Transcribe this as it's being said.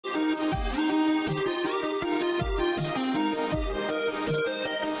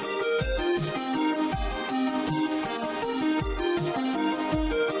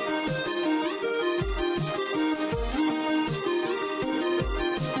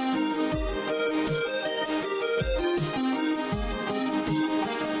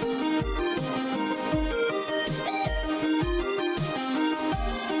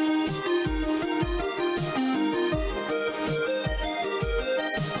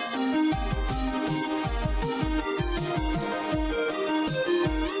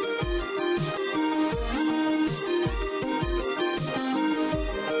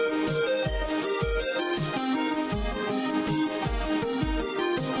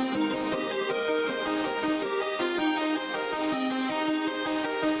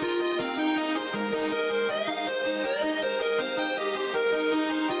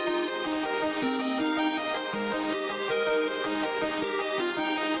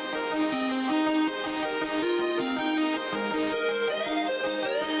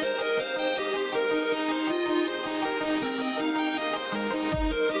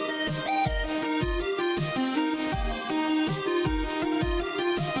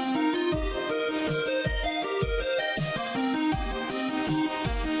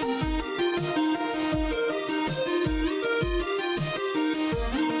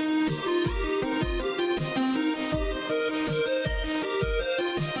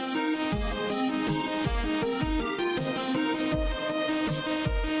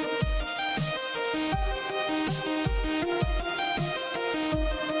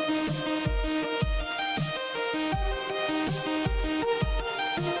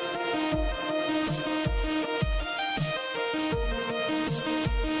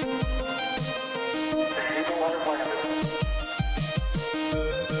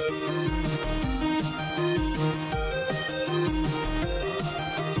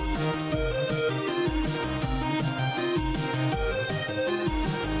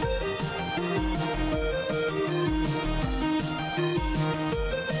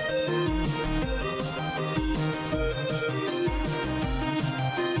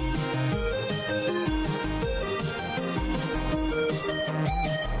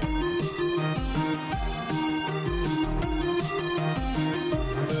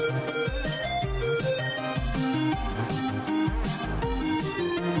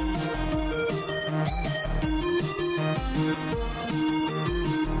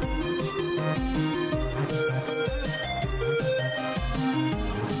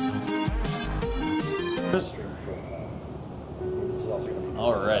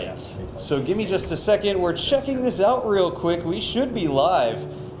right. Yes. So give me just a second. We're checking this out real quick. We should be live.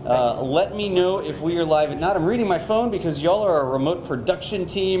 Let me know if we are live or not. I'm reading my phone because y'all are a remote production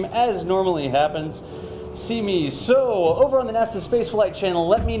team, as normally happens. See me. So, over on the NASA Spaceflight channel,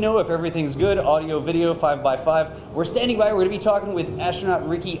 let me know if everything's good. Audio, video, 5x5. We're standing by. We're going to be talking with astronaut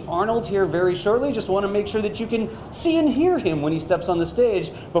Ricky Arnold here very shortly. Just want to make sure that you can see and hear him when he steps on the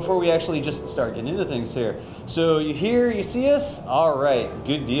stage before we actually just start getting into things here. So, you hear, you see us? All right,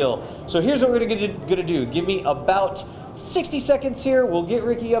 good deal. So, here's what we're going to do. Give me about 60 seconds here. We'll get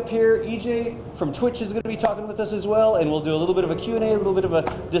Ricky up here. EJ from Twitch is going to be talking with us as well, and we'll do a little bit of a Q&A, a little bit of a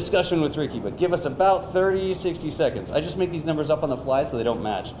discussion with Ricky, but give us about 30, 60 seconds. I just make these numbers up on the fly so they don't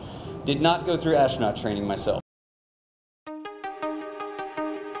match. Did not go through astronaut training myself.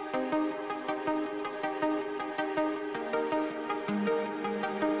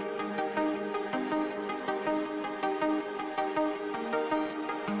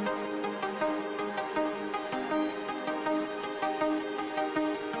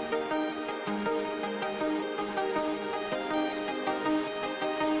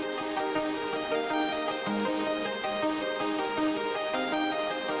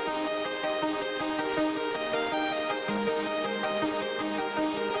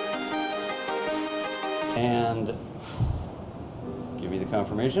 And give me the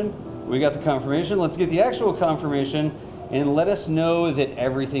confirmation. We got the confirmation. Let's get the actual confirmation and let us know that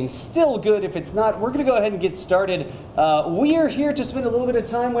everything's still good. If it's not, we're going to go ahead and get started. We are here to spend a little bit of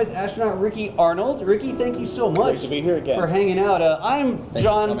time with astronaut Ricky Arnold. Ricky, thank you so much Great to be here again. for hanging out. I'm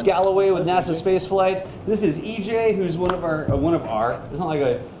John Galloway with NASA Spaceflight. This is EJ, who's one of our, it's not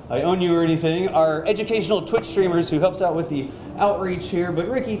like I own you or anything, our educational Twitch streamers who helps out with the outreach here. But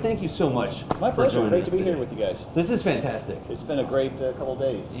Ricky, thank you so much. My pleasure. Great to be here with you guys. This is fantastic. It's been a great couple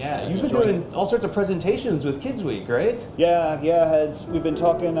days. Yeah, you've been doing all sorts of presentations with Kids Week, right? Yeah. We've been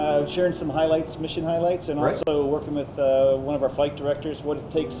talking, sharing some highlights, mission highlights, and also working with one of our flight directors, what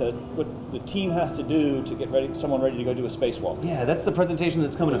it takes, what the team has to do to get someone ready to go do a spacewalk. Yeah, that's the presentation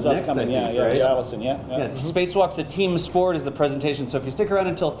that's coming up next, I think, right? Allison, Spacewalk's a team sport is the presentation, so if you stick around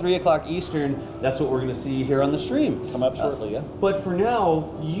until 3 o'clock Eastern, that's what we're going to see here on the stream. Come up shortly, But for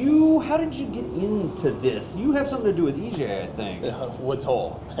now, how did you get into this? You have something to do with EJ, I think. Woods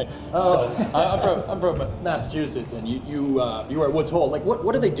Hole. So I'm from Massachusetts, and you are at Woods Hole. Like,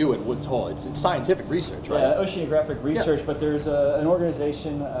 what do they do at Woods Hole? It's scientific research, right? Yeah, oceanographic research, but there's an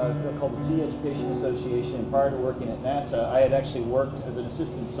organization called the Sea Education Association, and prior to working at NASA, I had actually worked as an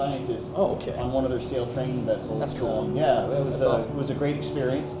assistant scientist on one of their sail training vessels. That's cool. Awesome. It was a great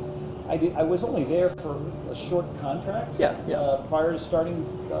experience. I was only there for a short contract prior to starting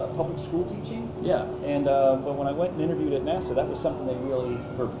public school teaching. Yeah. And but when I went and interviewed at NASA, that was something they really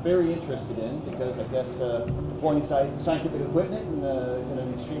were very interested in, because I guess deploying scientific equipment in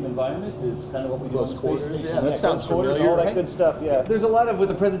an extreme environment is kind of what we do. Close quarters, that sounds familiar. All that good stuff, yeah. There's a lot of, with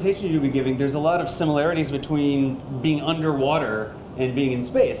the presentation you'll be giving, there's a lot of similarities between being underwater and being in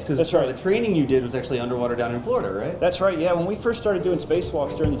space, because the training you did was actually underwater down in Florida, right? That's right, yeah. When we first started doing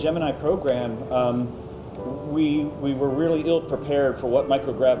spacewalks during the Gemini program, we were really ill prepared for what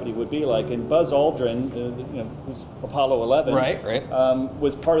microgravity would be like. And Buzz Aldrin, who's Apollo 11,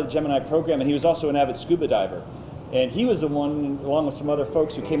 was part of the Gemini program, and he was also an avid scuba diver. And he was the one, along with some other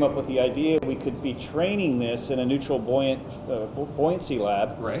folks, who came up with the idea we could be training this in a neutral buoyancy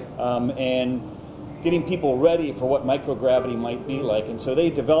lab, and getting people ready for what microgravity might be like. And so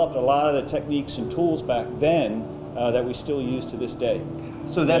they developed a lot of the techniques and tools back then that we still use to this day.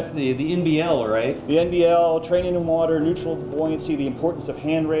 So that's the NBL, right? The NBL, training in water, neutral buoyancy, the importance of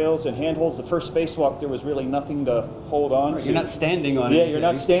handrails and handholds. The first spacewalk, there was really nothing to hold on to. You're not standing on it. Yeah, you're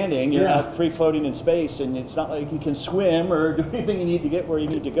not standing. You're not free floating in space, and it's not like you can swim or do anything you need to get where you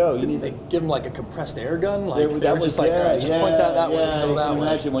need to go. Didn't they give them like a compressed air gun? Like they were just like, just point that way, go that way.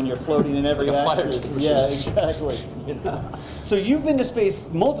 Imagine when you're floating in every axis. Yeah, exactly. So you've been to space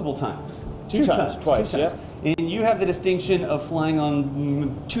multiple times. Twice, yeah. And you have the distinction of flying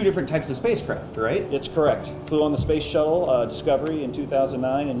on 2 different types of spacecraft, right? It's correct. Flew on the Space Shuttle Discovery in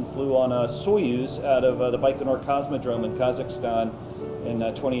 2009, and flew on a Soyuz out of the Baikonur Cosmodrome in Kazakhstan in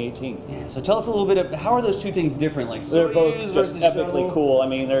 2018. Yeah, so tell us a little bit of how are those two things different? Like they're both just epically shuttle? Cool. I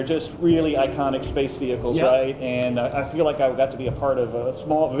mean, they're just really iconic space vehicles, right? And I feel like I got to be a part of a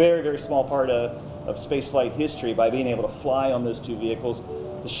small, very, very small part of spaceflight history by being able to fly on those 2 vehicles.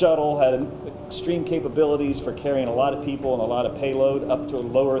 The shuttle had extreme capabilities for carrying a lot of people and a lot of payload up to a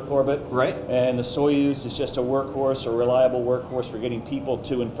low Earth orbit. Right. And the Soyuz is just a workhorse, a reliable workhorse for getting people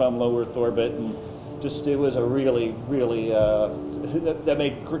to and from low Earth orbit. And it was a really that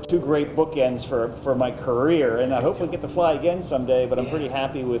made two great bookends for my career, and I hopefully get to fly again someday. But I'm pretty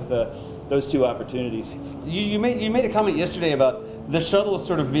happy with those two opportunities. You made a comment yesterday about the shuttle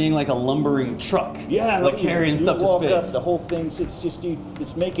sort of being like a lumbering truck. Yeah, like carrying stuff to space. Up, the whole thing's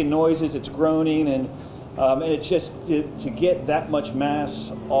it's making noises, it's groaning, and it's just to get that much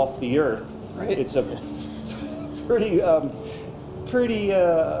mass off the Earth. Right. It's a pretty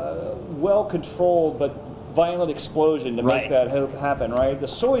well controlled but violent explosion to make that happen. Right. The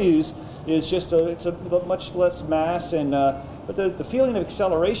Soyuz is just it's a much less mass, and but the feeling of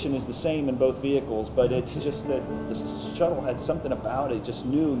acceleration is the same in both vehicles. But it's just that the shuttle had something about it. Just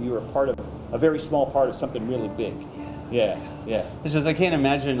knew you were part of a very small part of something really big. Yeah. It's just I can't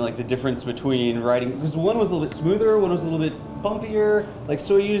imagine like the difference between riding, because one was a little bit smoother, one was a little bit bumpier. Like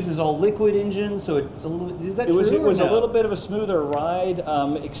Soyuz is all liquid engine, so it's a little. Is that true? It was a little bit of a smoother ride,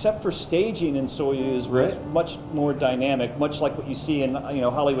 except for staging in Soyuz was much more dynamic, much like what you see in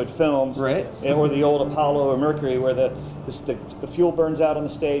Hollywood films, right? Or the old Apollo or Mercury, where the fuel burns out on the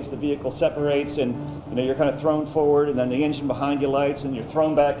stage, the vehicle separates, and you're kind of thrown forward, and then the engine behind you lights, and you're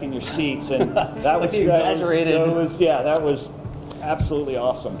thrown back in your seats, and that was exaggerated. That was absolutely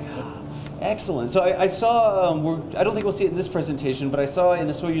awesome. Excellent. So I saw, I don't think we'll see it in this presentation, but I saw in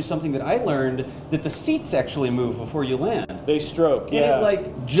the Soyuz something that I learned, that the seats actually move before you land. They stroke, and it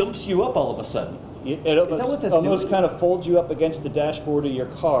like jumps you up all of a sudden. It almost kind of folds you up against the dashboard of your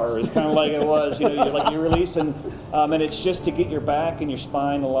car. It's kind of like it was, you're releasing, and it's just to get your back and your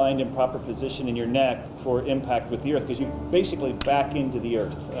spine aligned in proper position in your neck for impact with the Earth, because you basically back into the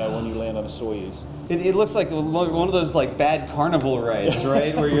Earth when you land on a Soyuz. It looks like one of those like bad carnival rides,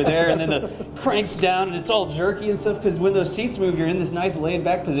 right? Where you're there and then the crank's down and it's all jerky and stuff, because when those seats move, you're in this nice laid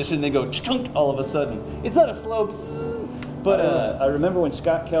back position, they go chunk all of a sudden. It's not a slow but I remember when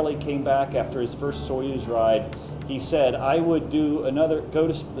Scott Kelly came back after his first Soyuz ride, he said, I would go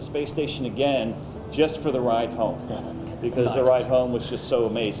to the space station again just for the ride home, because the ride home was just so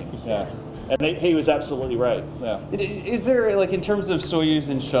amazing. Yes. And he was absolutely right. Yeah. Is there, like, in terms of Soyuz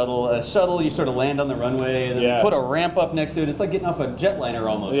and shuttle, you sort of land on the runway and then put a ramp up next to it. It's like getting off a jetliner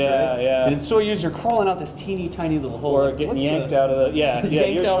almost, right? Yeah. And in Soyuz, you're crawling out this teeny tiny little hole. Or getting yanked out of the,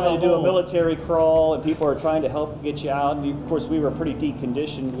 you're trying to do a military crawl, and people are trying to help get you out. And of course, we were pretty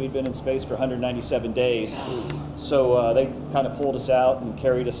deconditioned. We'd been in space for 197 days. So they kind of pulled us out and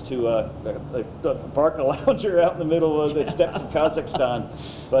carried us to a Barca lounger out in the middle of the steppes of Kazakhstan.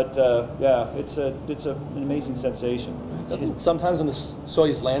 But it's an amazing sensation. Sometimes when the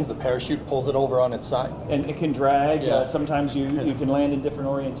Soyuz lands, the parachute pulls it over on its side, and it can drag. Sometimes you can land in different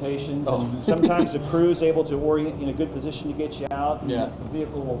orientations, and sometimes the crew is able to orient in a good position to get you out. And the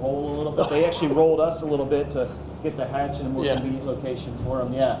vehicle will roll a little bit. They actually rolled us a little bit to get the hatch in a more convenient location for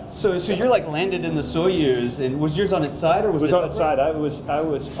them. Yeah. So you're like landed in the Soyuz, and was yours on its side or was it? It was on its side. I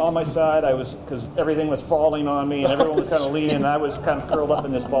was on my side. Because everything was falling on me, and everyone was kind of leaning. And I was kind of curled up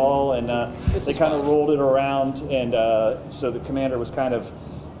in this ball, and they kind of rolled it around, and so the commander was kind of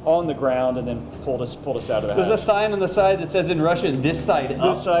on the ground and then pulled us out of the hatch. There's a sign on the side that says in Russian, "This side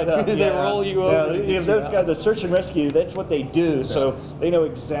up." This side up. They roll you over. Those guys, the search and rescue, that's what they do. So they know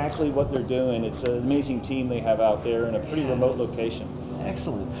exactly what they're doing. It's an amazing team they have out there in a pretty remote location.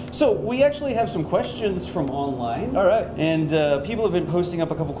 Excellent. So we actually have some questions from online. All right. And people have been posting up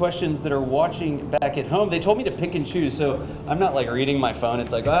a couple questions that are watching back at home. They told me to pick and choose, so I'm not like reading my phone.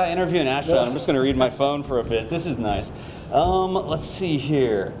 It's like, interview an astronaut. I'm just going to read my phone for a bit. This is nice. Let's see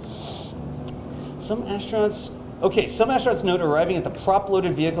here. Some astronauts note arriving at the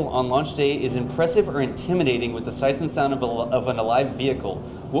prop-loaded vehicle on launch day is impressive or intimidating with the sights and sound of an alive vehicle.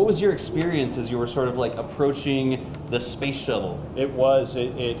 What was your experience as you were sort of like approaching the space shuttle?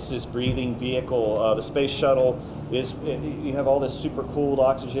 It's this breathing vehicle. The space shuttle you have all this super cooled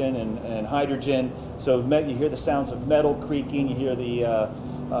oxygen and hydrogen. So you hear the sounds of metal creaking. You hear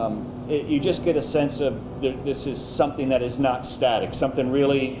you just get a sense of this is something that is not static. Something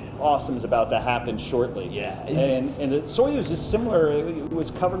really awesome is about to happen shortly. Yeah. And the Soyuz is similar. It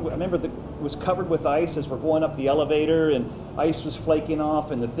was covered. I remember it was covered with ice as we're going up the elevator, and ice was flaking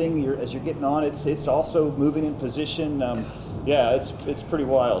off. And the thing as you're getting on, it's also moving in position. It's pretty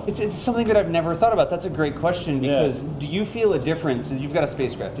wild. It's something that I've never thought about. That's a great question, because do you feel a difference? You've got a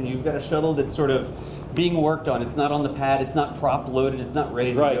spacecraft and you've got a shuttle that's sort of being worked on. It's not on the pad. It's not prop loaded. It's not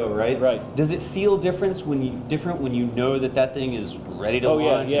ready to go. Right. Does it feel different when you know that thing is ready to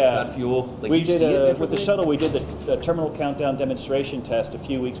launch? It's got fuel. Like, we did with the shuttle. We did the terminal countdown demonstration test a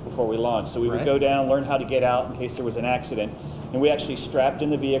few weeks before we launched. So we would go down, learn how to get out in case there was an accident, and we actually strapped in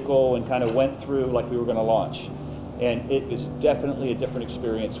the vehicle and kind of went through like we were going to launch. And it was definitely a different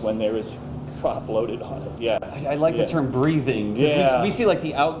experience when there is prop loaded on it. Yeah. I like the term breathing. Yeah. We see like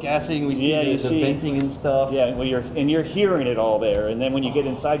the outgassing, we see the venting and stuff. Yeah, well, you're hearing it all there, and then when you get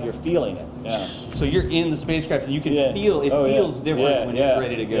inside, you're feeling it. Yeah. So you're in the spacecraft, and you can feel it. Feels different when it's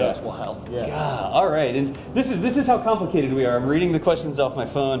ready to go. Yeah. It's wild. Yeah. God, all right, and this is how complicated we are. I'm reading the questions off my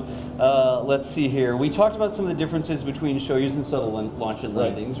phone. Let's see here. We talked about some of the differences between Soyuz and shuttle launch and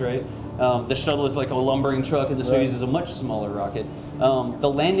landings, right? The shuttle is like a lumbering truck, and the Soyuz is a much smaller rocket. The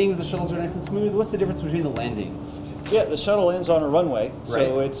landings, the shuttles are nice and smooth. What's the difference between the landings? Yeah, the shuttle ends on a runway,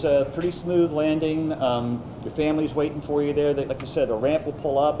 so it's a pretty smooth landing. Your family's waiting for you there. Like you said, a ramp will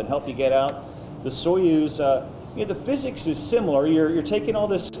pull up and help you get out. The Soyuz, the physics is similar. You're taking all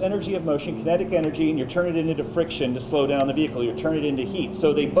this energy of motion, kinetic energy, and you're turning it into friction to slow down the vehicle. You're turning it into heat.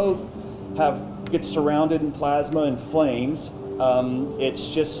 So they both get surrounded in plasma and flames. It's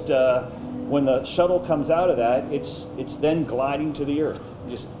just when the shuttle comes out of that, it's then gliding to the Earth,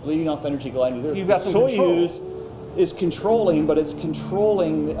 just bleeding off energy, gliding to the Earth. You've got some Soyuz is controlling, but it's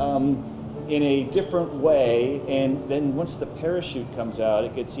controlling in a different way. And then once the parachute comes out,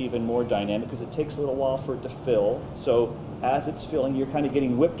 it gets even more dynamic because it takes a little while for it to fill. So as it's filling, you're kind of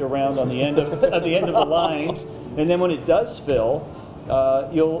getting whipped around on the end of at the end of the lines. And then when it does fill,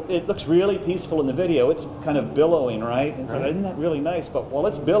 it looks really peaceful in the video. It's kind of billowing, right? And so isn't that really nice? But while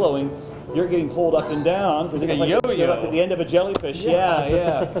it's billowing, you're getting pulled up and down because it's like you're like at the end of a jellyfish.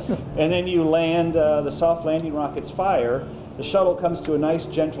 Yeah. And then you land. The soft landing rockets fire. The shuttle comes to a nice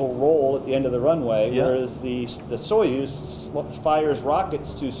gentle roll at the end of the runway, whereas the Soyuz fires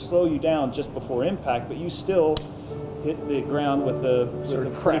rockets to slow you down just before impact, but you still hit the ground with a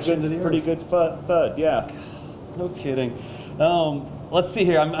pretty good thud. Yeah. No kidding. Let's see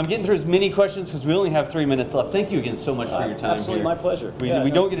here. I'm getting through as many questions because we only have 3 minutes left. Thank you again so much for your time. Absolutely, my pleasure. We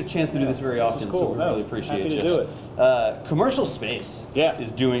don't get a chance to do this very often, cool. so we really appreciate happy you. to do it. Commercial space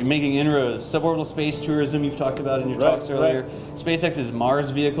is making inroads. Suborbital space tourism you've talked about in your talks earlier. SpaceX's Mars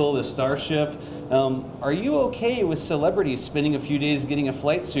vehicle, the Starship. Are you okay with celebrities spending a few days getting a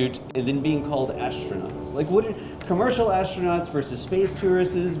flight suit and then being called astronauts? Like, what are commercial astronauts versus space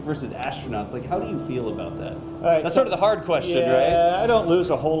tourists versus astronauts? Like, how do you feel about that? That's sort of the hard question, right? I don't lose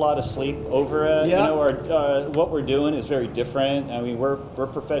a whole lot of sleep over it. You know, what we're doing is very different. I mean, we're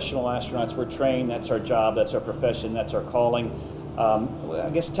professional astronauts. We're trained. That's our job. That's our profession. That's our calling. I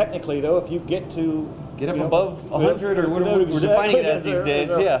guess technically, though, if you get up above 100 or whatever we're defining it as these days,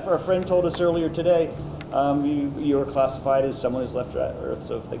 Our friend told us earlier today, you are classified as someone who's left Earth,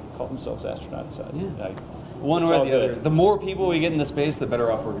 so if they call themselves astronauts, one or the other. The more people we get into space, the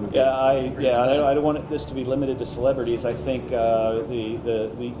better off we're going to be. I don't want this to be limited to celebrities. I think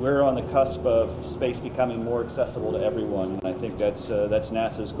we're on the cusp of space becoming more accessible to everyone, and I think that's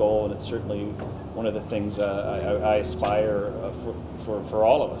NASA's goal, and it's certainly one of the things I aspire for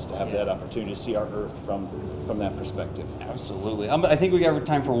all of us to have that opportunity to see our Earth from that perspective. Absolutely. I think we got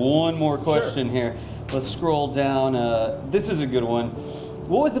time for one more question here. Let's scroll down. This is a good one.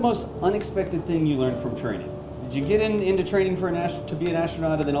 What was the most unexpected thing you learned from training? Did you get into training to be an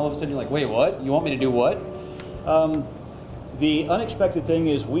astronaut, and then all of a sudden you're like, wait, what? You want me to do what? The unexpected thing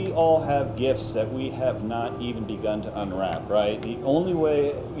is we all have gifts that we have not even begun to unwrap, right? The only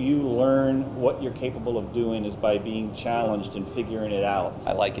way you learn what you're capable of doing is by being challenged and figuring it out.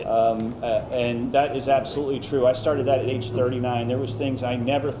 I like it. And that is absolutely true. I started that at age 39. There was things I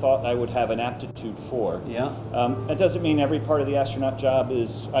never thought I would have an aptitude for. Yeah. That doesn't mean every part of the astronaut job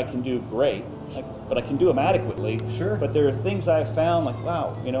I can do great, but I can do them adequately. Sure. But there are things I found like,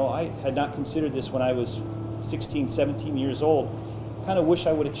 wow, I had not considered this when I was 16, 17 years old. Kind of wish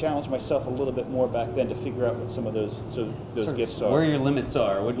I would have challenged myself a little bit more back then to figure out what some of those gifts are. Where your limits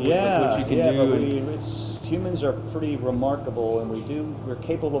are, what you can do. But humans are pretty remarkable, and we're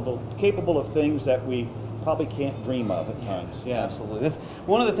capable of things that we probably can't dream of at times. Yeah, absolutely. That's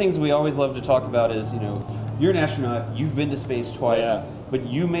one of the things we always love to talk about is, you're an astronaut, you've been to space twice, but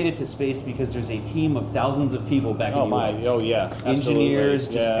you made it to space because there's a team of thousands of people backing you up. Absolutely. Engineers,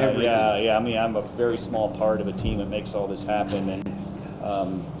 just everything. I mean, I'm a very small part of a team that makes all this happen, and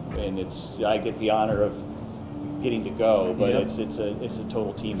I get the honor of getting to go, but it's a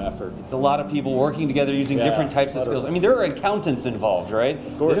total team effort. It's a lot of people working together using different types of skills. I mean, there are accountants involved, right?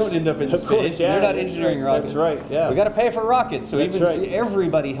 Of course. They don't end up in space. They're not engineering rockets. That's right. Yeah. We got to pay for rockets, so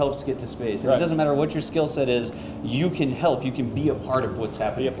everybody helps get to space. And it doesn't matter what your skill set is. You can help. You can be a part of what's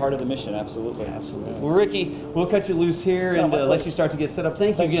happening. Be a part of the mission. Absolutely. Absolutely. Well, Ricky, we'll cut you loose here and let you start to get set up.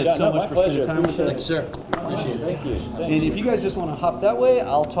 Thank you again so much for spending time with us. Thanks, sir. Appreciate it. Thank you. And if you guys just want to hop that way,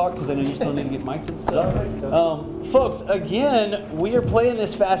 I'll talk because I know you still need to get mic'd and stuff. Folks, again, we are playing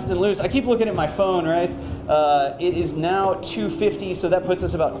this fast and loose. I keep looking at my phone, right? It is now 2:50, so that puts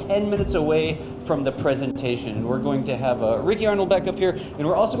us about 10 minutes away from the presentation. We're going to have Ricky Arnold back up here, and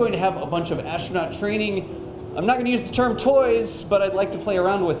we're also going to have a bunch of astronaut training. I'm not going to use the term toys, but I'd like to play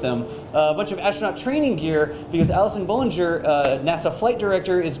around with them. A bunch of astronaut training gear, because Allison Bollinger, NASA flight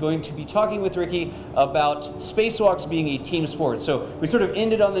director, is going to be talking with Ricky about spacewalks being a team sport. So we sort of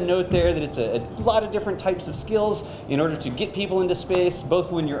ended on the note there that it's a lot of different types of skills in order to get people into space, both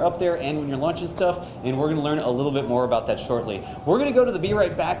when you're up there and when you're launching stuff, and we're going to learn a little bit more about that shortly. We're going to go to the Be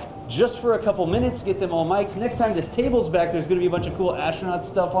Right Back just for a couple minutes, get them all mics. Next time this table's back, there's going to be a bunch of cool astronaut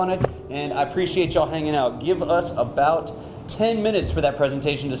stuff on it, and I appreciate y'all hanging out. Give us about 10 minutes for that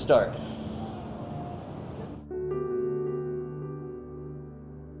presentation to start.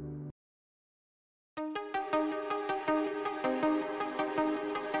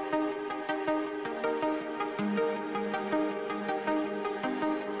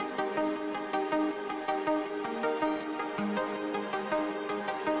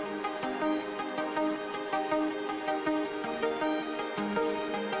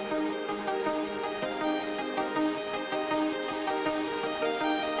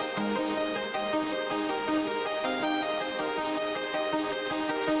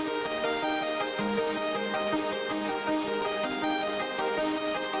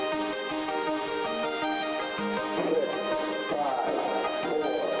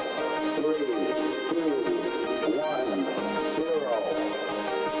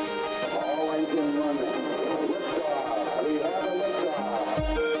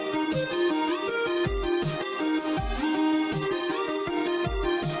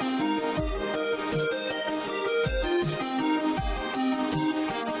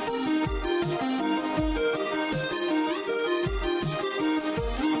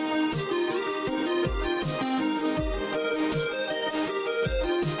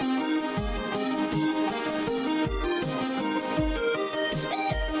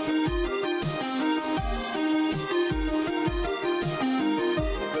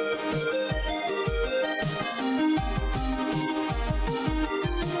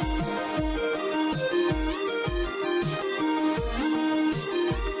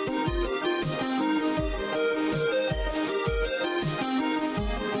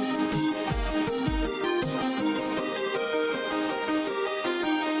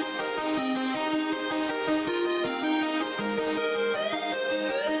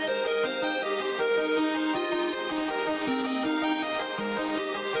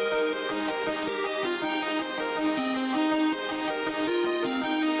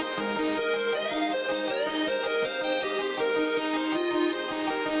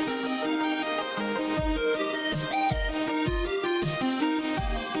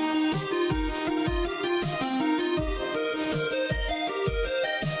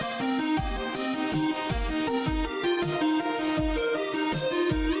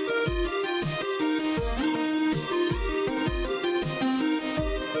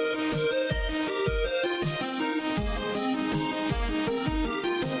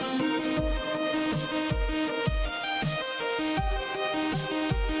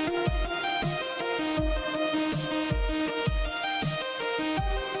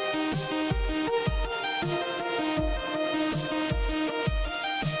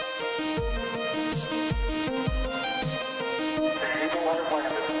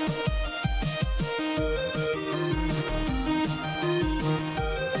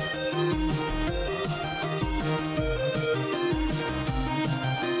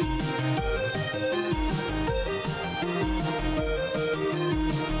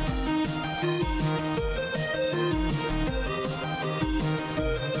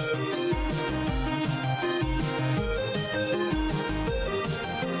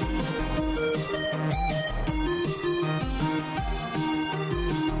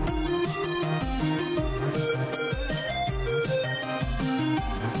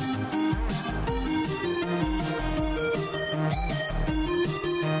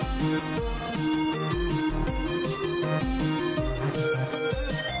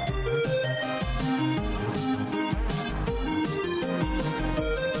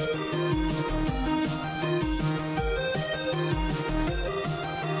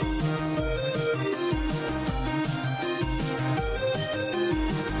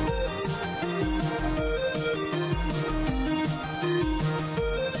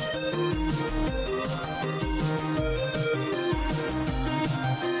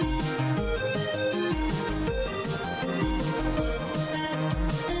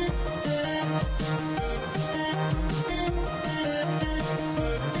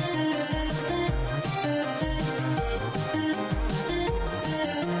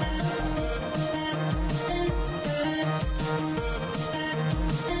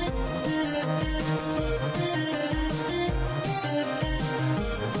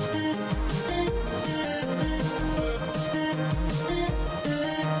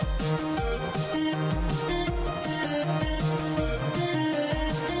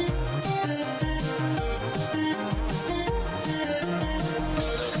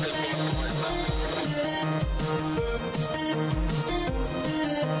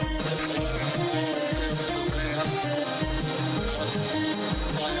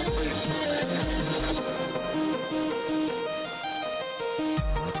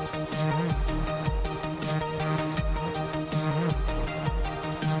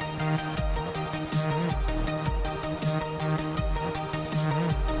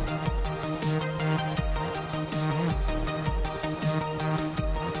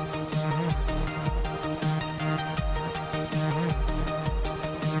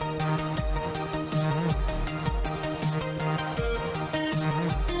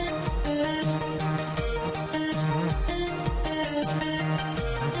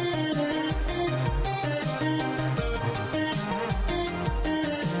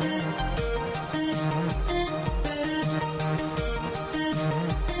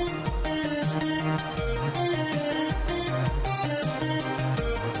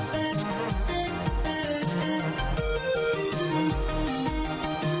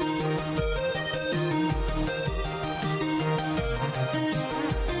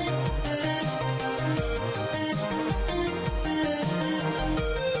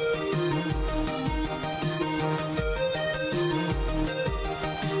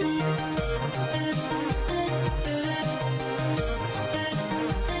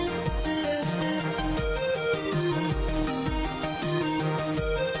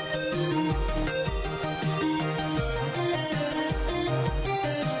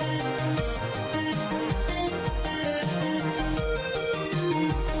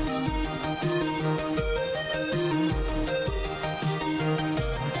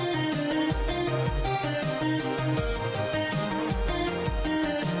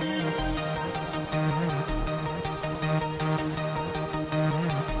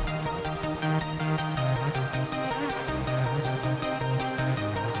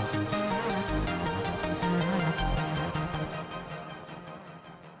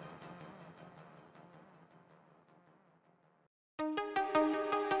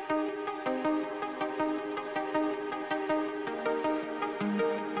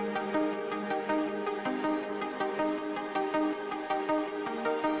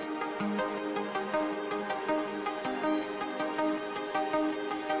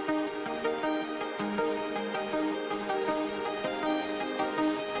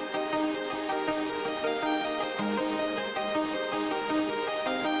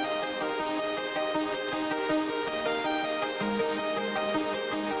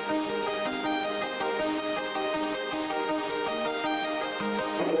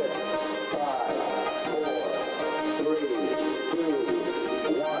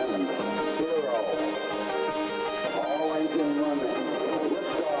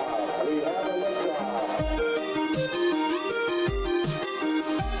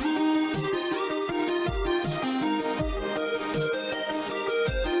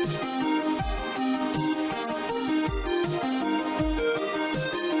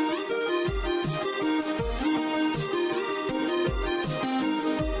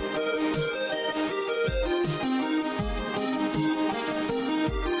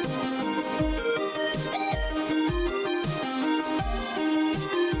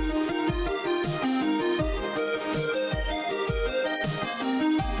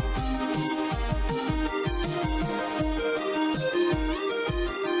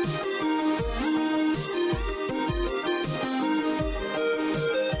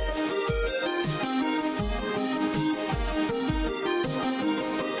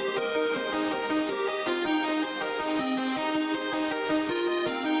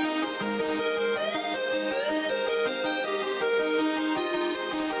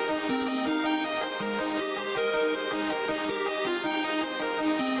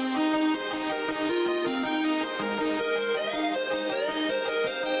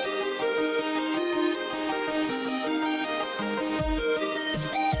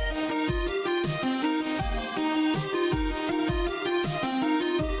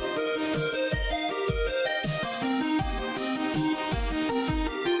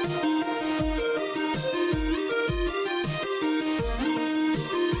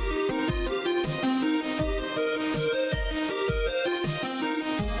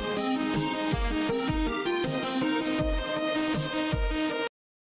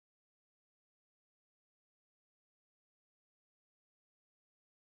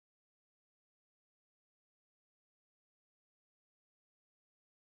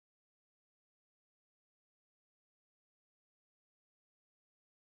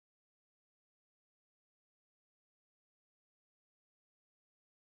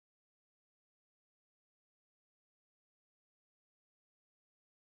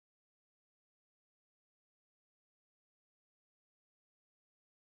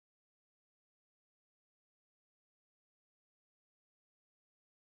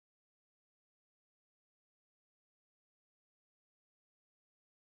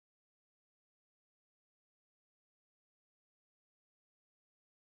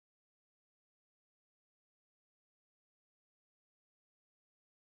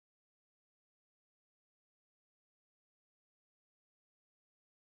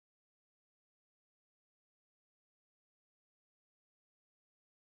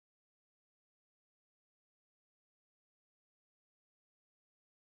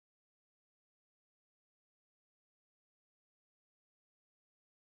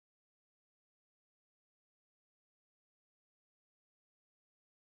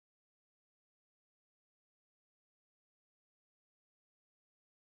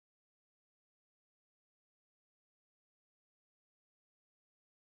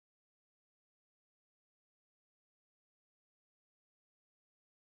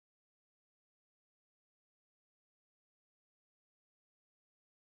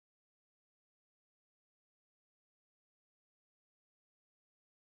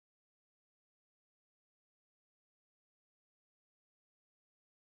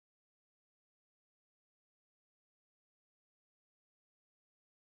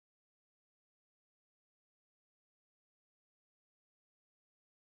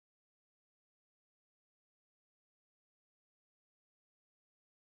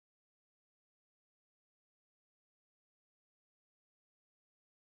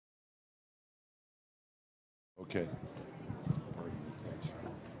 Okay.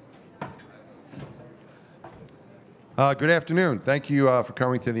 Good afternoon. Thank you for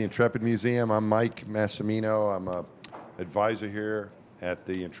coming to the Intrepid Museum. I'm Mike Massimino. I'm an advisor here at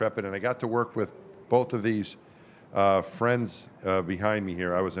the Intrepid, and I got to work with both of these friends behind me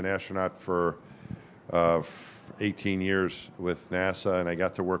here. I was an astronaut for 18 years with NASA, and I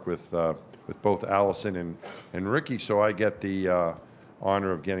got to work with both Allison and Ricky, so I get the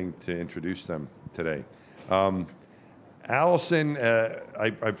honor of getting to introduce them today. Allison,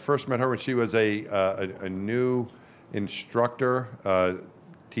 I first met her when she was a new instructor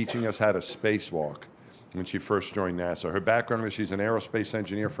teaching us how to spacewalk when she first joined NASA. Her background was she's an aerospace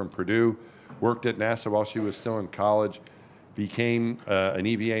engineer from Purdue, worked at NASA while she was still in college, became an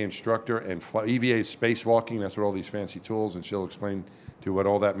EVA instructor, and EVA is spacewalking. That's what all these fancy tools, and she'll explain to you what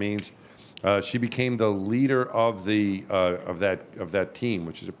all that means. She became the leader of that team,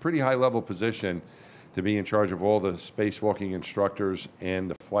 which is a pretty high-level position to be in charge of all the spacewalking instructors and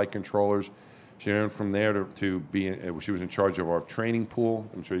the flight controllers. She went from there to be, she was in charge of our training pool.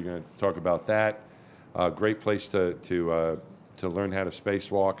 I'm sure you're going to talk about that. Great place to learn how to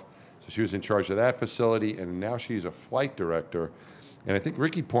spacewalk. So she was in charge of that facility, and now she's a flight director. And I think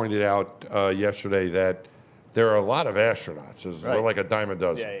Ricky pointed out yesterday that there are a lot of astronauts. There's like a dime a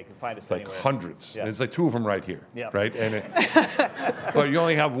dozen. Yeah, you can find us like anywhere. Hundreds. Yeah. And there's like 2 of them right here, yeah. right? And but you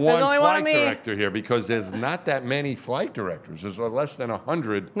only have one flight director here because there's not that many flight directors. There's less than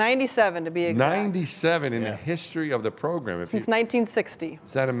 100. 97 to be exact. 97 in the history of the program. Since 1960.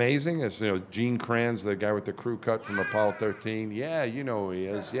 Is that amazing? It's, Gene Kranz, the guy with the crew cut from Apollo 13. Yeah, you know who he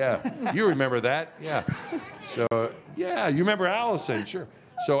is. Yeah, you remember that? Yeah. So yeah, you remember Allison? Sure.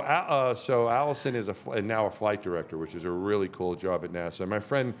 So Allison is now a flight director, which is a really cool job at NASA. My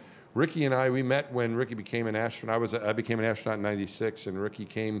friend Ricky and I, we met when Ricky became an astronaut. I became an astronaut in '96, and Ricky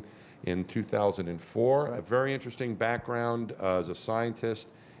came in 2004. A very interesting background as a scientist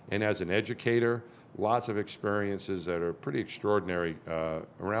and as an educator. Lots of experiences that are pretty extraordinary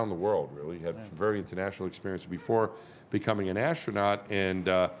around the world, really. He had very international experience before becoming an astronaut, and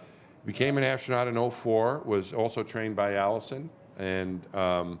became an astronaut in '04, was also trained by Allison, and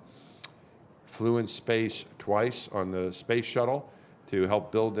flew in space twice on the space shuttle to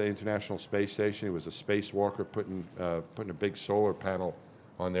help build the International Space Station. He was a spacewalker, putting a big solar panel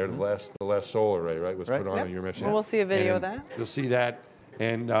on there. The last solar array, right, was put on your mission. Well, we'll see a video of that. You'll see that.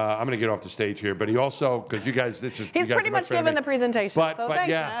 And I'm going to get off the stage here, but he also, because you guys, he's pretty much given the presentation. But thanks,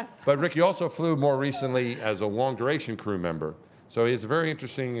 yeah, Matt. but Ricky also flew more recently as a long duration crew member. So he has very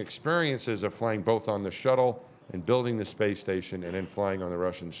interesting experiences of flying both on the shuttle and building the space station, and then flying on the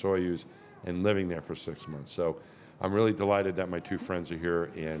Russian Soyuz and living there for 6 months. So I'm really delighted that my 2 friends are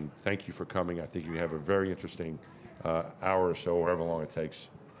here, and thank you for coming. I think you have a very interesting hour or so, however long it takes,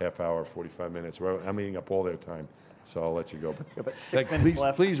 half hour, 45 minutes. I'm eating up all their time, so I'll let you go. But 6 minutes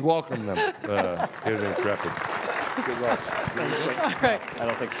left. Please welcome them here to Intrepid. Good luck. All right. I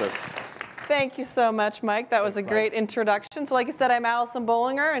don't think so. Thank you so much, Mike. That was a great introduction. So like I said, I'm Allison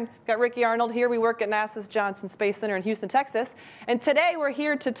Bollinger, and got Ricky Arnold here. We work at NASA's Johnson Space Center in Houston, Texas. And today we're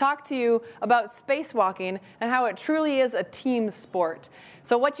here to talk to you about spacewalking and how it truly is a team sport.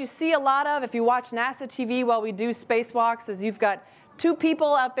 So what you see a lot of if you watch NASA TV while we do spacewalks is you've got 2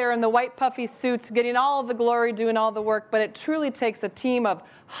 people out there in the white puffy suits getting all of the glory, doing all the work, but it truly takes a team of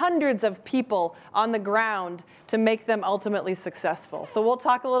hundreds of people on the ground to make them ultimately successful. So we'll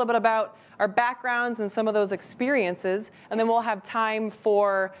talk a little bit about our backgrounds and some of those experiences, and then we'll have time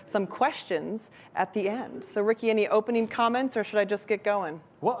for some questions at the end. So Ricky, any opening comments, or should I just get going?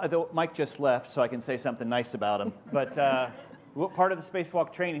 Well, Mike just left, so I can say something nice about him. But part of the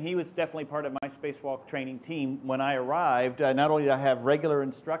spacewalk training, he was definitely part of my spacewalk training team. When I arrived, not only did I have regular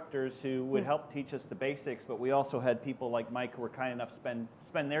instructors who would help teach us the basics, but we also had people like Mike who were kind enough to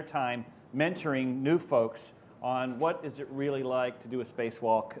spend their time mentoring new folks on what is it really like to do a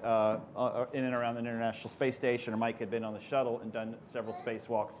spacewalk in and around the International Space Station. Or Mike had been on the shuttle and done several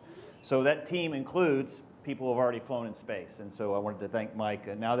spacewalks. So that team includes people who have already flown in space. And so I wanted to thank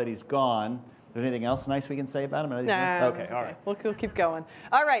Mike. Now that he's gone, is there anything else nice we can say about him? Nah, okay, all right. We'll keep going.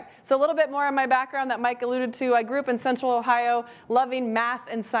 All right, so a little bit more on my background that Mike alluded to. I grew up in Central Ohio, loving math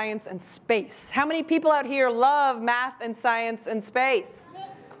and science and space. How many people out here love math and science and space?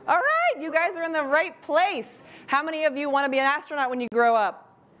 All right, you guys are in the right place. How many of you want to be an astronaut when you grow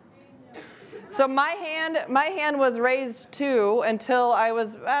up? So my hand was raised too until I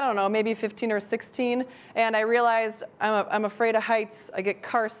was, I don't know, maybe 15 or 16, and I realized I'm afraid of heights. I get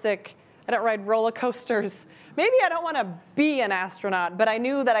car sick. I don't ride roller coasters. maybe I don't want to be an astronaut, but I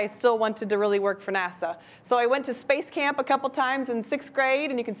knew that I still wanted to really work for NASA. So I went to space camp a couple times in 6th grade,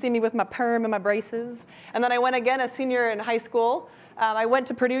 and you can see me with my perm and my braces. And then I went again as senior in high school. I went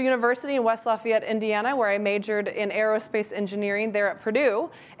to Purdue University in West Lafayette, Indiana, where I majored in aerospace engineering there at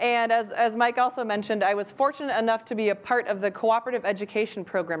Purdue. And as Mike also mentioned, I was fortunate enough to be a part of the cooperative education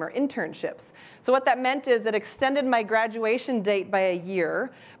program, or internships. So what that meant is it extended my graduation date by a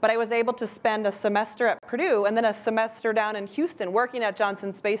year, but I was able to spend a semester at Purdue and then a semester down in Houston working at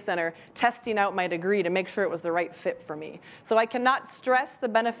Johnson Space Center, testing out my degree to make sure it was the right fit for me. So I cannot stress the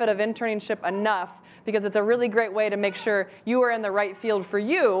benefit of internship enough, because it's a really great way to make sure you are in the right field for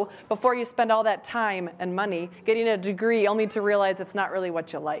you before you spend all that time and money getting a degree only to realize it's not really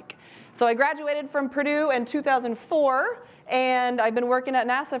what you like. So I graduated from Purdue in 2004, and I've been working at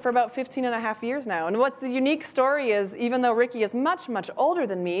NASA for about 15 and a half years now. And what's the unique story is, even though Ricky is much, much older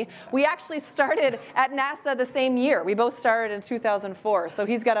than me, we actually started at NASA the same year. We both started in 2004, so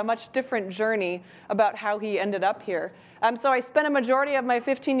he's got a much different journey about how he ended up here. So I spent a majority of my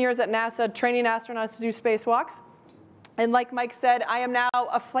 15 years at NASA training astronauts to do spacewalks. And like Mike said, I am now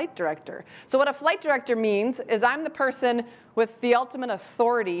a flight director. So what a flight director means is I'm the person with the ultimate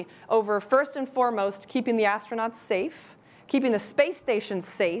authority over, first and foremost, keeping the astronauts safe, keeping the space station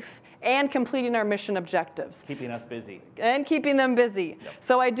safe, and completing our mission objectives. Keeping us busy. And keeping them busy. Yep.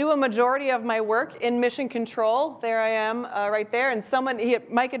 So I do a majority of my work in mission control. There I am right there. And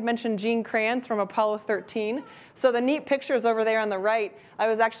Mike had mentioned Gene Kranz from Apollo 13. So the neat pictures over there on the right, I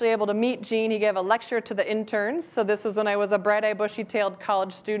was actually able to meet Gene. He gave a lecture to the interns. So this was when I was a bright-eyed, bushy-tailed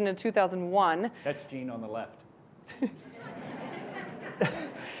college student in 2001. That's Gene on the left.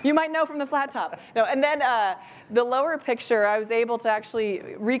 You might know from the flat top. No, and then the lower picture, I was able to actually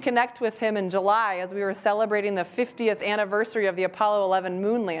reconnect with him in July as we were celebrating the 50th anniversary of the Apollo 11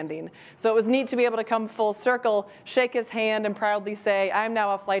 moon landing. So it was neat to be able to come full circle, shake his hand, and proudly say, I'm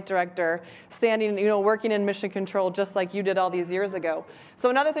now a flight director, standing, working in mission control just like you did all these years ago. So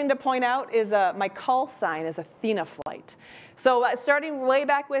another thing to point out is my call sign is Athena Flight. So starting way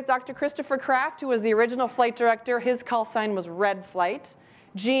back with Dr. Christopher Kraft, who was the original flight director, his call sign was Red Flight.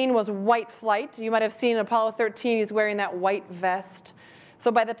 Gene was White Flight. You might have seen in Apollo 13, he's wearing that white vest. So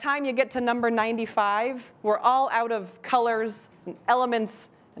by the time you get to number 95, we're all out of colors and elements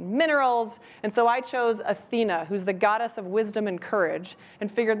and minerals. And so I chose Athena, who's the goddess of wisdom and courage, and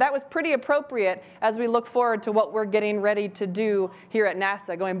figured that was pretty appropriate as we look forward to what we're getting ready to do here at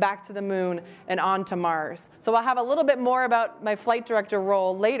NASA, going back to the moon and on to Mars. So I'll have a little bit more about my flight director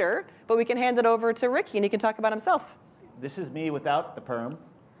role later, but we can hand it over to Ricky, and he can talk about himself. This is me without the perm.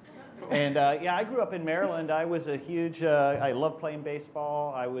 And yeah, I grew up in Maryland. I was a huge, I loved playing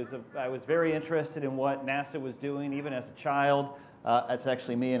baseball. I was very interested in what NASA was doing, even as a child. That's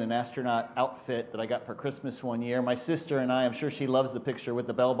actually me in an astronaut outfit that I got for Christmas one year. My sister and I'm sure she loves the picture with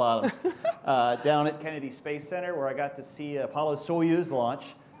the bell bottoms, down at Kennedy Space Center, where I got to see Apollo Soyuz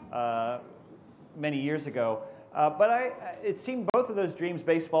launch many years ago. But it seemed both of those dreams,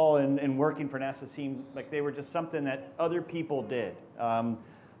 baseball and working for NASA, seemed like they were just something that other people did.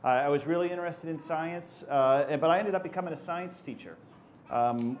 I was really interested in science, but I ended up becoming a science teacher.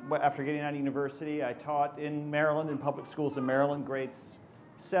 After getting out of university, I taught in Maryland, in public schools in Maryland, grades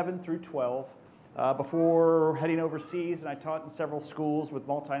 7 through 12, before heading overseas, and I taught in several schools with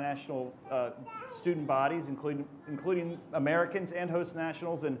multinational student bodies, including Americans and host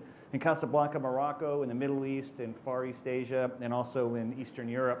nationals in Casablanca, Morocco, in the Middle East, in Far East Asia, and also in Eastern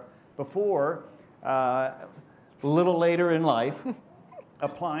Europe, before, a little later in life,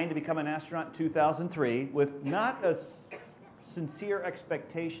 applying to become an astronaut in 2003 with not a sincere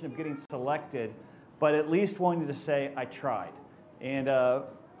expectation of getting selected, but at least wanting to say, I tried. And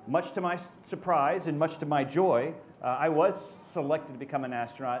much to my surprise and much to my joy, I was selected to become an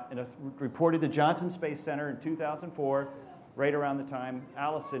astronaut and reported to Johnson Space Center in 2004, right around the time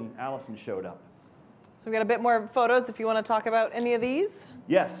Allison showed up. So we've got a bit more photos if you want to talk about any of these.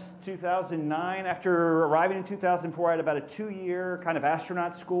 Yes, 2009. After arriving in 2004, I had about a 2-year kind of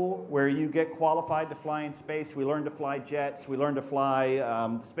astronaut school where you get qualified to fly in space. We learned to fly jets. We learned to fly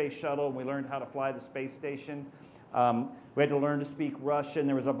the space shuttle. And we learned how to fly the space station. We had to learn to speak Russian.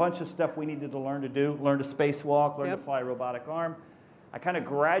 There was a bunch of stuff we needed to learn to do. Learn to spacewalk, learn to fly a robotic arm. I kind of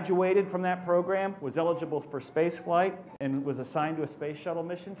graduated from that program, was eligible for space flight, and was assigned to a space shuttle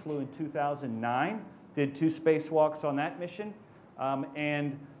mission. Flew in 2009, did 2 spacewalks on that mission.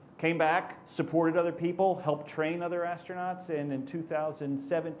 And came back, supported other people, helped train other astronauts, and in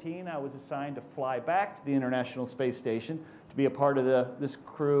 2017 I was assigned to fly back to the International Space Station to be a part of this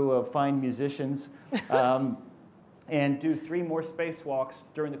crew of fine musicians and do 3 more spacewalks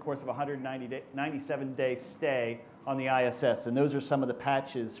during the course of a 197-day stay on the ISS. And those are some of the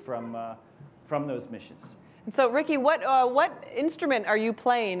patches from those missions. And so, Ricky, what instrument are you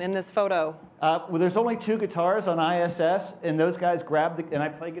playing in this photo? Well, there's only 2 guitars on ISS, and those guys and I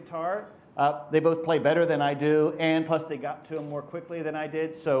play guitar. They both play better than I do, and plus they got to them more quickly than I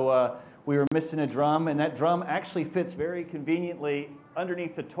did. So we were missing a drum, and that drum actually fits very conveniently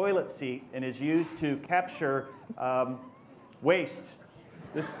underneath the toilet seat and is used to capture waste.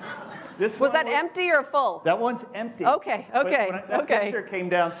 This was that empty or full? That one's empty. Okay, okay, when that picture came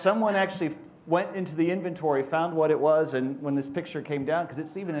down, someone actually went into the inventory, found what it was, and when this picture came down, because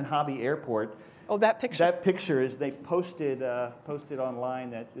it's even in Hobby Airport. Oh, that picture. That picture is they posted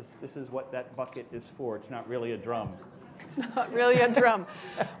online that this is what that bucket is for. It's not really a drum. It's not really a drum.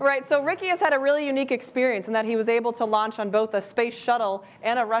 Right, so Ricky has had a really unique experience in that he was able to launch on both a space shuttle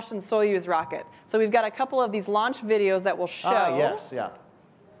and a Russian Soyuz rocket. So we've got a couple of these launch videos that will show. Yes, yeah.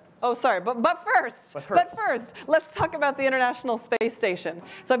 Oh, sorry, but first, let's talk about the International Space Station.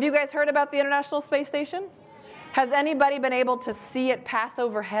 So have you guys heard about the International Space Station? Has anybody been able to see it pass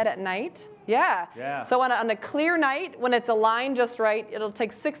overhead at night? Yeah. So on a clear night, when it's aligned just right, it'll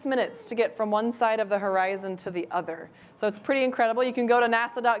take 6 minutes to get from one side of the horizon to the other. So it's pretty incredible. You can go to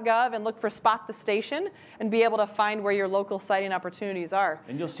nasa.gov and look for Spot the Station and be able to find where your local sighting opportunities are.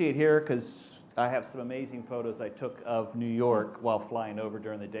 And you'll see it here because I have some amazing photos I took of New York while flying over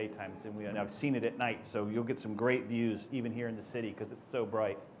during the daytime. And I've seen it at night, so you'll get some great views even here in the city because it's so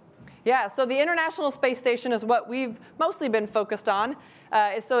bright. Yeah, so the International Space Station is what we've mostly been focused on.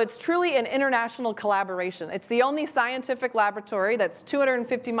 So it's truly an international collaboration. It's the only scientific laboratory that's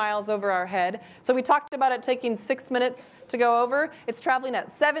 250 miles over our head. So we talked about it taking 6 minutes to go over. It's traveling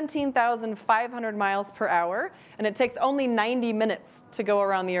at 17,500 miles per hour, and it takes only 90 minutes to go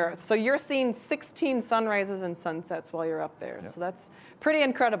around the Earth. So you're seeing 16 sunrises and sunsets while you're up there. Yep. So that's pretty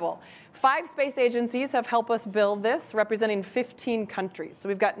incredible. 5 space agencies have helped us build this, representing 15 countries. So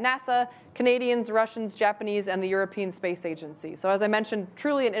we've got NASA, Canadians, Russians, Japanese, and the European Space Agency. So as I mentioned,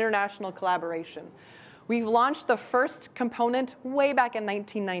 truly an international collaboration. We've launched the first component way back in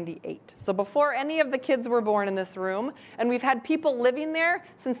 1998. So before any of the kids were born in this room, and we've had people living there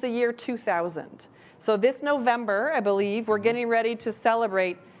since the year 2000. So this November, I believe, we're getting ready to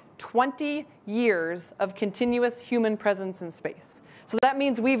celebrate 20 years of continuous human presence in space. So that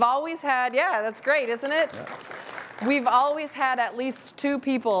means we've always had, yeah, that's great, isn't it? Yeah. We've always had at least 2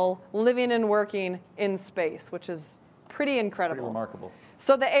 people living and working in space, which is pretty incredible. Pretty remarkable.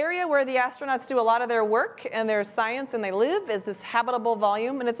 So the area where the astronauts do a lot of their work and their science and they live is this habitable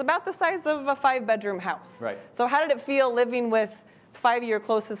volume, and it's about the size of a 5-bedroom house. Right. So how did it feel living with 5 of your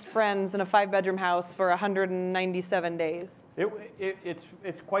closest friends in a 5-bedroom house for 197 days?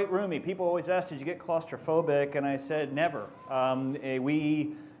 It's quite roomy. People always ask, did you get claustrophobic? And I said, never.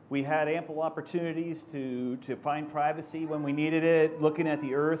 We had ample opportunities to find privacy when we needed it. Looking at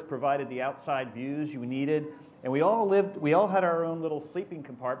the Earth provided the outside views you needed. And we all had our own little sleeping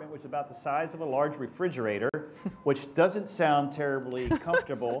compartment, which is about the size of a large refrigerator, which doesn't sound terribly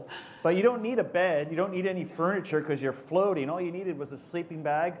comfortable. But you don't need a bed. You don't need any furniture because you're floating. All you needed was a sleeping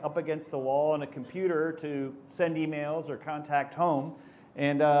bag up against the wall and a computer to send emails or contact home.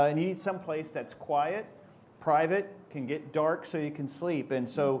 And you need some place that's quiet, private, can get dark so you can sleep. And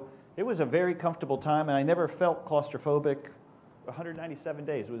so it was a very comfortable time, and I never felt claustrophobic 197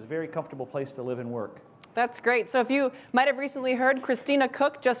 days. It was a very comfortable place to live and work. That's great. So if you might have recently heard, Christina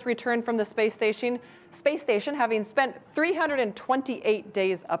Cook just returned from the space station, having spent 328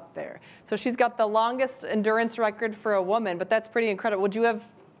 days up there. So she's got the longest endurance record for a woman, but that's pretty incredible. Would you have,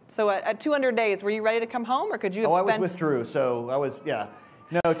 so at 200 days, were you ready to come home, or could you have spent? I was with Drew, so I was, yeah.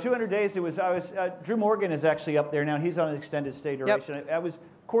 No, 200 days, Drew Morgan is actually up there now. He's on an extended stay duration. Yep. Of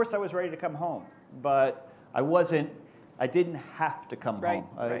course I was ready to come home, but I didn't have to come home.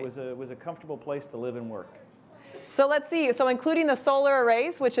 It was a comfortable place to live and work. So let's see. So including the solar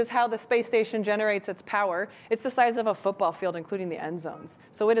arrays, which is how the space station generates its power, it's the size of a football field, including the end zones.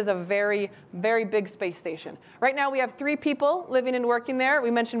 So it is a very, very big space station. Right now we have 3 people living and working there.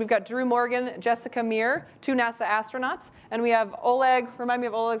 We mentioned we've got Drew Morgan, Jessica Meir, 2 NASA astronauts, and we have Oleg. Remind me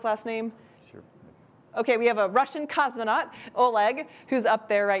of Oleg's last name. Okay, we have a Russian cosmonaut, Oleg, who's up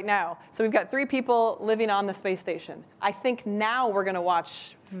there right now. So we've got 3 people living on the space station. I think now we're going to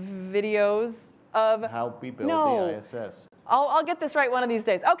watch videos of how we build the ISS. I'll get this right one of these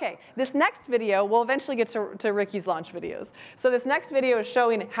days. Okay, this next video, we'll eventually get to Ricky's launch videos. So this next video is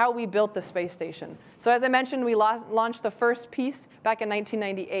showing how we built the space station. So as I mentioned, we launched the first piece back in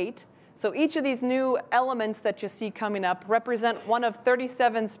 1998. So each of these new elements that you see coming up represent one of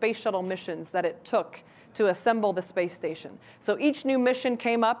 37 space shuttle missions that it took to assemble the space station. So each new mission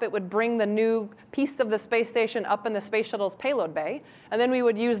came up, it would bring the new piece of the space station up in the space shuttle's payload bay, and then we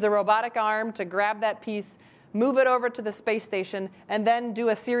would use the robotic arm to grab that piece, move it over to the space station, and then do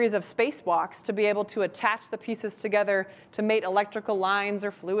a series of spacewalks to be able to attach the pieces together to mate electrical lines or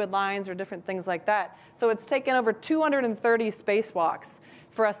fluid lines or different things like that. So it's taken over 230 spacewalks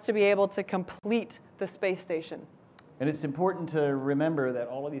for us to be able to complete the space station. And it's important to remember that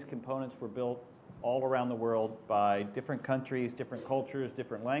all of these components were built all around the world by different countries, different cultures,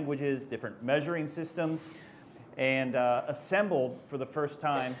 different languages, different measuring systems, and assembled for the first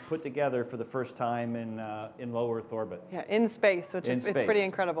time, put together for the first time in low Earth orbit. Yeah, in space, which is it's pretty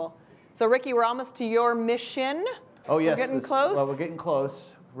incredible. So Ricky, we're almost to your mission. Oh yes, we're getting close. Well, we're getting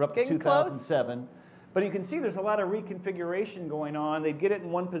close. We're up to 2007. But you can see there's a lot of reconfiguration going on. They'd get it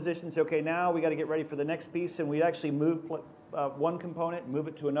in one position, say, okay, now we got to get ready for the next piece, and we'd actually move one component, move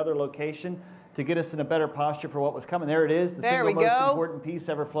it to another location to get us in a better posture for what was coming. There it is, the single most important piece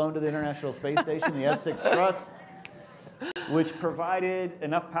ever flown to the International Space Station, the S6 truss, which provided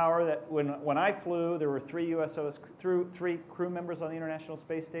enough power that when I flew, there were three crew members on the International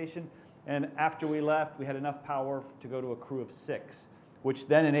Space Station, and after we left, we had enough power to go to a crew of 6, which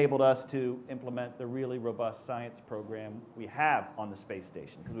then enabled us to implement the really robust science program we have on the space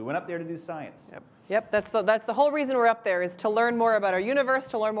station, because we went up there to do science. Yep, that's the whole reason we're up there, is to learn more about our universe,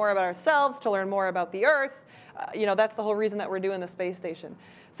 to learn more about ourselves, to learn more about the Earth. That's the whole reason that we're doing the space station.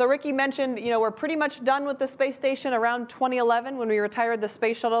 So Ricky mentioned, we're pretty much done with the space station. Around 2011, when we retired the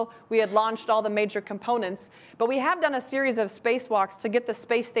space shuttle, we had launched all the major components. But we have done a series of spacewalks to get the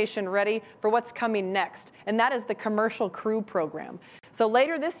space station ready for what's coming next, and that is the commercial crew program. So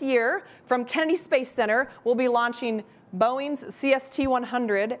later this year, from Kennedy Space Center, we'll be launching Boeing's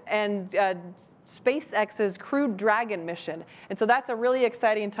CST-100 and SpaceX's Crew Dragon mission. And so that's a really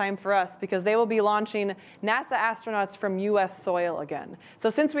exciting time for us, because they will be launching NASA astronauts from U.S. soil again. So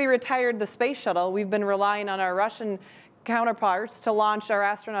since we retired the space shuttle, we've been relying on our Russian counterparts to launch our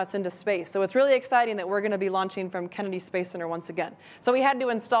astronauts into space. So it's really exciting that we're going to be launching from Kennedy Space Center once again. So we had to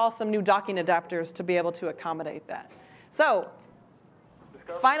install some new docking adapters to be able to accommodate that. So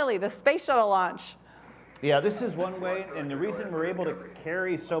finally, the space shuttle launch. Yeah, this is one way, and the reason we're able to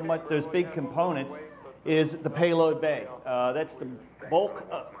carry so much, those big components, is the payload bay. That's the bulk,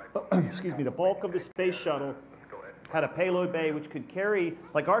 the bulk of the space shuttle had a payload bay which could carry,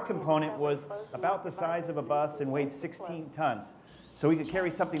 like our component was about the size of a bus and weighed 16 tons. So we could carry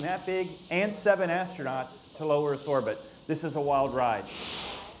something that big and 7 astronauts to low Earth orbit. This is a wild ride.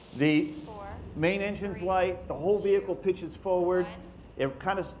 The main engine's light, the whole vehicle pitches forward. It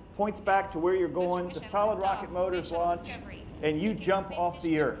kind of points back to where you're going. The solid rocket motors launch, and you jump off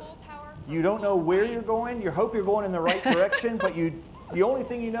the Earth. You don't know where you're going. You hope you're going in the right direction, but the only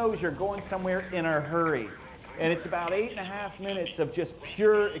thing you know is you're going somewhere in a hurry. And it's about 8.5 minutes of just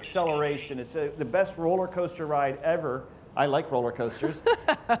pure acceleration. It's the best roller coaster ride ever. I like roller coasters.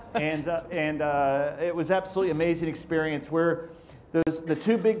 and it was absolutely amazing experience, where the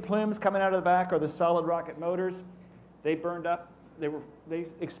 2 big plumes coming out of the back are the solid rocket motors. They burned up. They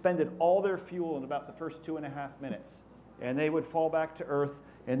expended all their fuel in about the first 2.5 minutes, and they would fall back to Earth.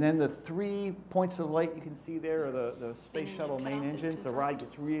 And then the 3 points of light you can see there are the space shuttle main engines. The ride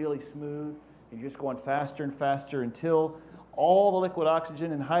gets really smooth, and you're just going faster and faster until all the liquid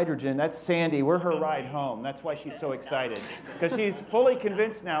oxygen and hydrogen. That's Sandy. We're her ride home. That's why she's so excited, because she's fully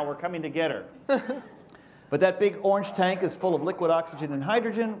convinced now we're coming to get her. But that big orange tank is full of liquid oxygen and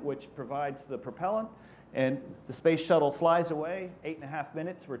hydrogen, which provides the propellant. And the space shuttle flies away, 8.5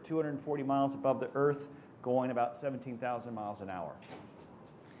 minutes. We're 240 miles above the Earth, going about 17,000 miles an hour.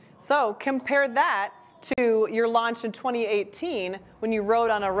 So compare that to your launch in 2018 when you rode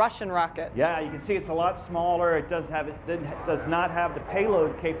on a Russian rocket. Yeah, you can see it's a lot smaller. It does not have the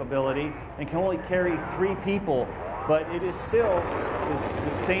payload capability and can only carry 3 people. But it is still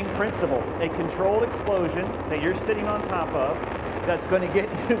the same principle. A controlled explosion that you're sitting on top of that's going to get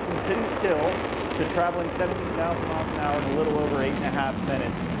you from sitting still to traveling 17,000 miles an hour in a little over 8.5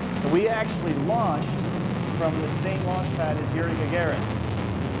 minutes. And we actually launched from the same launch pad as Yuri Gagarin.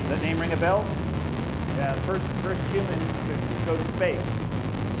 Does that name ring a bell? Yeah, the first human to go to space.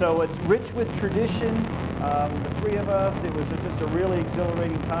 So it's rich with tradition. The 3 of us, it was just a really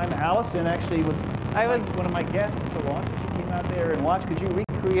exhilarating time. Allison actually was one of my guests to launch. She came out there and watched. Could you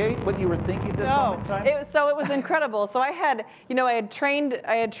recreate what you were thinking at this moment in time? It was incredible. So I had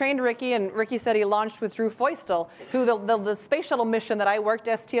trained Ricky, and Ricky said he launched with Drew Feustel, who the space shuttle mission that I worked,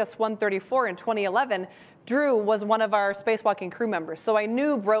 STS-134 in 2011, Drew was one of our spacewalking crew members. So I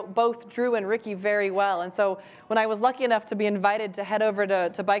knew both Drew and Ricky very well. And so when I was lucky enough to be invited to head over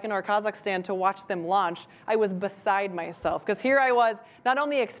to Baikonur, Kazakhstan to watch them launch, I was beside myself. Because here I was not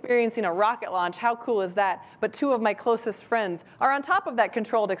only experiencing a rocket launch, how cool is that, but two of my closest friends are on top of that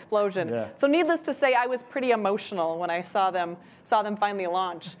controlled explosion. Yeah. So needless to say, I was pretty emotional when I saw them finally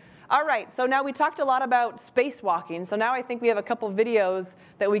launch. All right, so now we talked a lot about spacewalking. So now I think we have a couple videos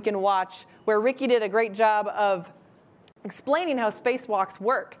that we can watch where Ricky did a great job of explaining how spacewalks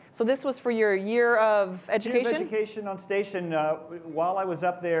work. So this was for your year of education? Year of education on station. While I was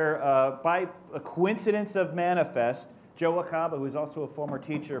up there, by a coincidence of manifest, Joe Akaba, who is also a former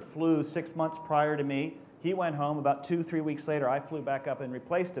teacher, flew 6 months prior to me. He went home. About 2-3 weeks later, I flew back up and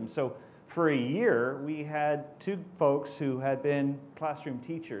replaced him. So for a year, we had two folks who had been classroom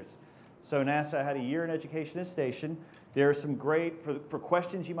teachers. So NASA had a year in education at station. There are some great, for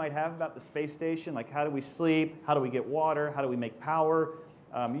questions you might have about the space station, like how do we sleep, how do we get water, how do we make power,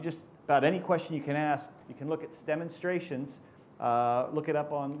 about any question you can ask, you can look at demonstrations, look it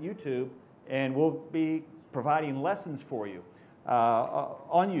up on YouTube, and we'll be providing lessons for you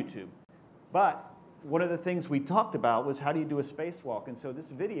on YouTube. But one of the things we talked about was how do you do a spacewalk, and so this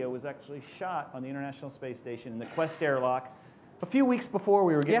video was actually shot on the International Space Station in the Quest airlock a few weeks before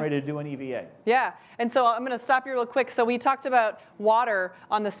we were getting ready to do an EVA. Yeah, and so I'm going to stop you real quick. So we talked about water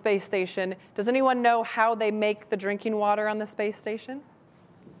on the space station. Does anyone know how they make the drinking water on the space station?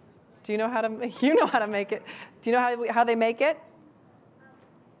 Do you know how to? You know how to make it. Do you know how they make it?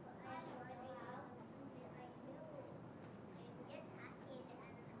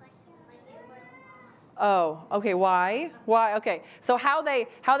 Oh, okay. Why? Why? Okay. So how they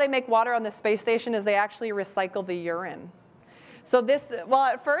make water on the space station is they actually recycle the urine. So this, well,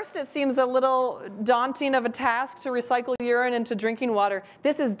 at first it seems a little daunting of a task to recycle urine into drinking water.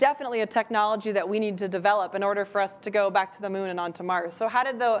 This is definitely a technology that we need to develop in order for us to go back to the moon and onto Mars. So how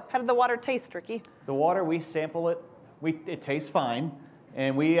did the water taste, Ricky? The water, we sample it. It tastes fine,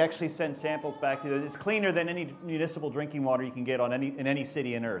 and we actually send samples back. It's cleaner than any municipal drinking water you can get in any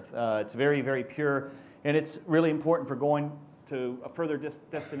city on Earth. It's very, very pure, and it's really important for going to further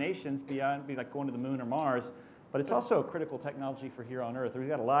destinations beyond, like going to the moon or Mars. But it's also a critical technology for here on Earth. We've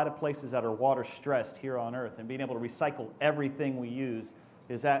got a lot of places that are water stressed here on Earth, and being able to recycle everything we use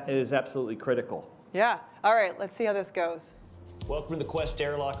is absolutely critical. Yeah. All right, let's see how this goes. Welcome to the Quest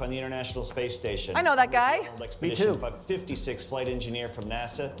airlock on the International Space Station. I know that guy. Me too. 56 flight engineer from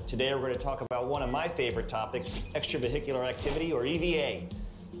NASA. Today we're going to talk about one of my favorite topics, extravehicular activity, or EVA.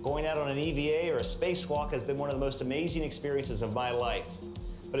 Going out on an EVA or a spacewalk has been one of the most amazing experiences of my life.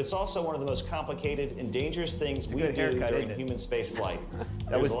 But it's also one of the most complicated and dangerous things we do during human spaceflight.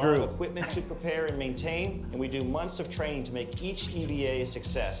 There's a lot of equipment to prepare and maintain, and we do months of training to make each EVA a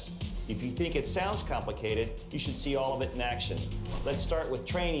success. If you think it sounds complicated, you should see all of it in action. Let's start with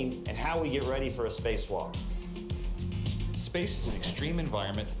training and how we get ready for a spacewalk. Space is an extreme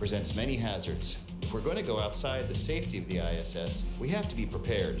environment that presents many hazards. If we're going to go outside the safety of the ISS, we have to be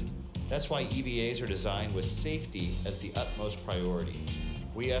prepared. That's why EVAs are designed with safety as the utmost priority.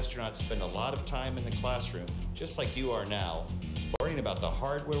 We astronauts spend a lot of time in the classroom, just like you are now, learning about the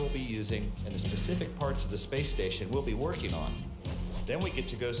hardware we'll be using and the specific parts of the space station we'll be working on. Then we get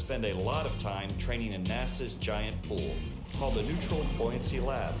to go spend a lot of time training in NASA's giant pool, called the Neutral Buoyancy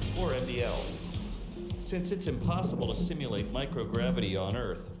Lab, or NBL. Since it's impossible to simulate microgravity on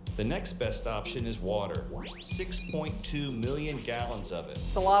Earth, the next best option is water. 6.2 million gallons of it.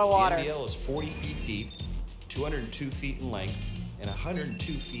 It's a lot of water. The NBL is 40 feet deep, 202 feet in length, and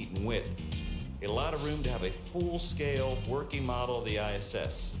 102 feet in width. A lot of room to have a full-scale working model of the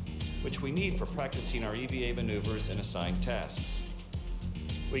ISS, which we need for practicing our EVA maneuvers and assigned tasks.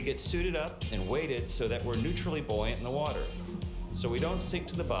 We get suited up and weighted so that we're neutrally buoyant in the water, so we don't sink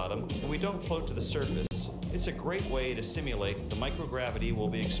to the bottom and we don't float to the surface. It's a great way to simulate the microgravity we'll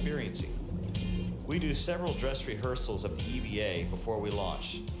be experiencing. We do several dress rehearsals of the EVA before we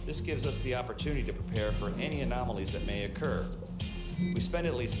launch. This gives us the opportunity to prepare for any anomalies that may occur. We spend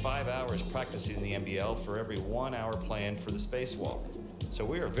at least 5 hours practicing in the NBL for every 1 hour planned for the spacewalk. So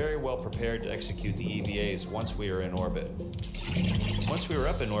we are very well prepared to execute the EVAs once we are in orbit. Once we are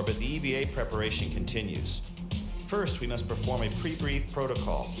up in orbit, the EVA preparation continues. First, we must perform a pre-breathe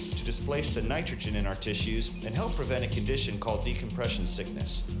protocol to displace the nitrogen in our tissues and help prevent a condition called decompression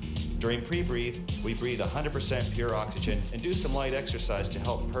sickness. During pre-breathe, we breathe 100% pure oxygen and do some light exercise to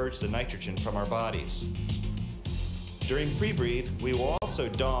help purge the nitrogen from our bodies. During pre-breathe, we will also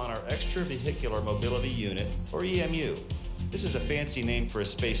don our extravehicular mobility unit, or EMU. This is a fancy name for a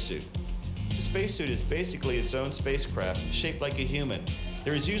spacesuit. The spacesuit is basically its own spacecraft, shaped like a human,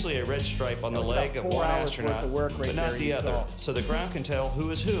 There is usually a red stripe on the leg of one astronaut, but not the other, so the ground can tell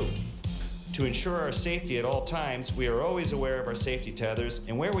who is who. To ensure our safety at all times, we are always aware of our safety tethers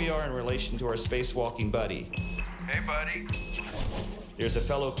and where we are in relation to our spacewalking buddy. Hey, buddy. There's a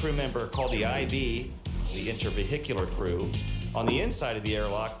fellow crew member called the IB, the intervehicular crew, on the inside of the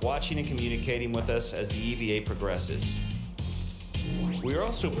airlock, watching and communicating with us as the EVA progresses. We are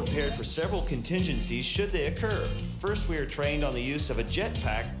also prepared for several contingencies should they occur. First, we are trained on the use of a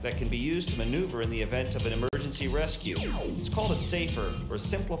jetpack that can be used to maneuver in the event of an emergency rescue. It's called a SAFER, or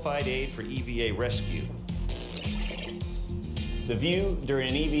Simplified Aid for EVA Rescue. The view during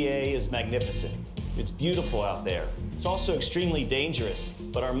an EVA is magnificent. It's beautiful out there. It's also extremely dangerous,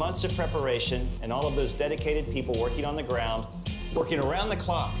 but our months of preparation and all of those dedicated people working on the ground, working around the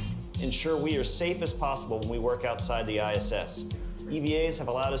clock, ensure we are safe as possible when we work outside the ISS. EVAs have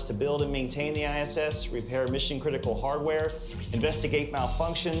allowed us to build and maintain the ISS, repair mission-critical hardware, investigate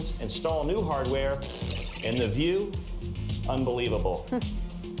malfunctions, install new hardware, and the view, unbelievable.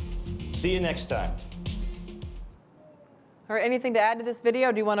 See you next time. All right, anything to add to this video,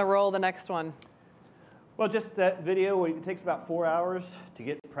 or do you want to roll the next one? Well, just that video, it takes about 4 hours to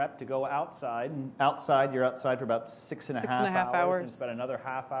get prepped to go outside. And outside, you're outside for about six and a half hours. And it's about another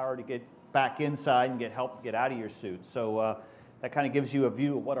half hour to get back inside and get help get out of your suit. So that kind of gives you a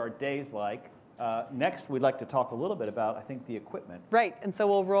view of what our day's like. Next, we'd like to talk a little bit about, I think, the equipment. Right, and so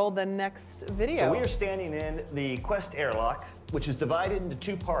we'll roll the next video. So we are standing in the Quest airlock, which is divided into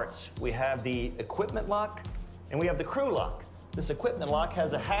two parts. We have the equipment lock, and we have the crew lock. This equipment lock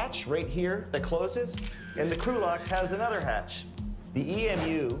has a hatch right here that closes, and the crew lock has another hatch. The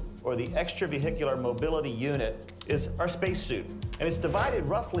EMU, or the Extravehicular Mobility Unit, is our spacesuit, and it's divided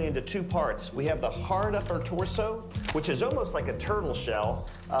roughly into two parts. We have the hard upper torso, which is almost like a turtle shell.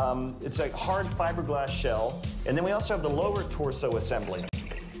 It's a hard fiberglass shell, and then we also have the lower torso assembly.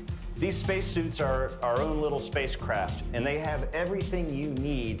 These spacesuits are our own little spacecraft, and they have everything you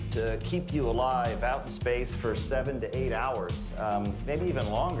need to keep you alive out in space for 7 to 8 hours, maybe even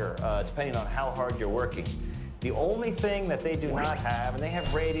longer, depending on how hard you're working. The only thing that they do not have, and they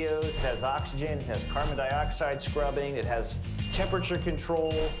have radios, it has oxygen, it has carbon dioxide scrubbing, it has temperature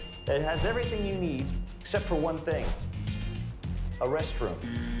control, it has everything you need except for one thing, a restroom.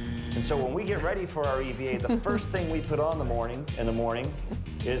 And so when we get ready for our EVA, the first thing we put on in the morning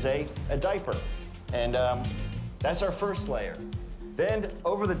is a diaper. And that's our first layer. Then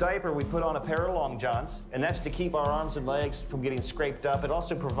over the diaper, we put on a pair of long johns, and that's to keep our arms and legs from getting scraped up. It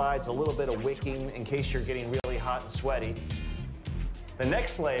also provides a little bit of wicking in case you're getting really hot and sweaty. The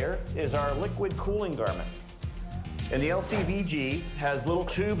next layer is our liquid cooling garment. And the LCVG has little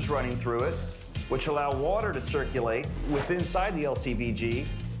tubes running through it, which allow water to circulate inside the LCVG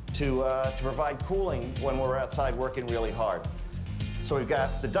to provide cooling when we're outside working really hard. So we've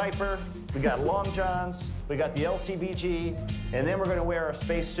got the diaper, we've got long johns, we got the LCVG, and then we're going to wear our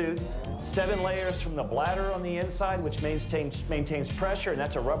spacesuit. 7 layers from the bladder on the inside, which maintains pressure, and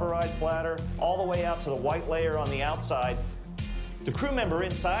that's a rubberized bladder, all the way out to the white layer on the outside. The crew member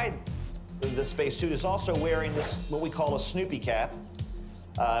inside the spacesuit is also wearing this, what we call a Snoopy cap.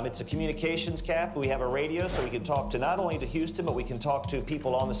 It's a communications cap. We have a radio, so we can talk to not only to Houston, but we can talk to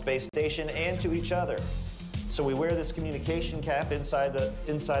people on the space station and to each other. So we wear this communication cap inside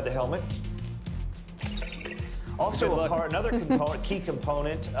the helmet. Also, another key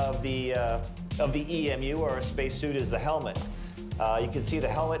component of the EMU, or a spacesuit, is the helmet. You can see the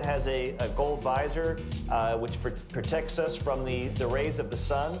helmet has a gold visor, which protects us from the rays of the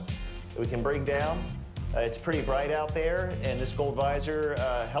sun that we can bring down. It's pretty bright out there, and this gold visor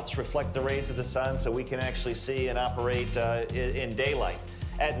helps reflect the rays of the sun so we can actually see and operate in daylight.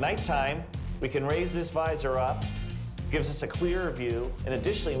 At nighttime, we can raise this visor up, gives us a clearer view, and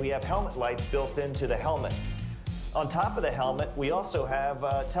additionally, we have helmet lights built into the helmet. On top of the helmet, we also have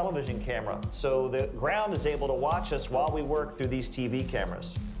a television camera, so the ground is able to watch us while we work through these TV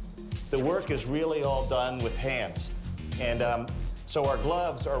cameras. The work is really all done with hands, and so our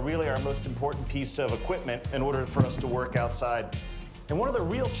gloves are really our most important piece of equipment in order for us to work outside. And one of the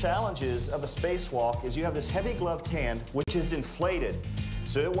real challenges of a spacewalk is you have this heavy gloved hand, which is inflated,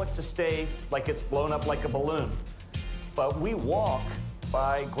 so it wants to stay like it's blown up like a balloon. But we walk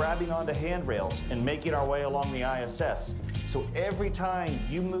by grabbing onto handrails and making our way along the ISS. So every time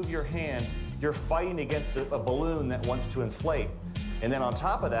you move your hand, you're fighting against a balloon that wants to inflate. And then on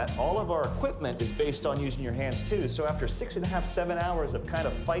top of that, all of our equipment is based on using your hands too. So after 6.5, 7 hours of kind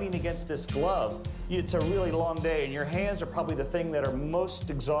of fighting against this glove, it's a really long day, and your hands are probably the thing that are most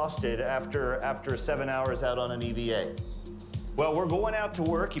exhausted after 7 hours out on an EVA. Well, we're going out to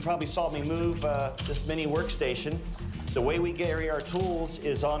work. You probably saw me move this mini workstation. The way we carry our tools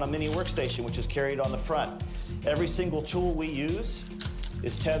is on a mini workstation, which is carried on the front. Every single tool we use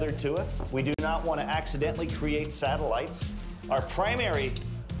is tethered to us. We do not want to accidentally create satellites. Our primary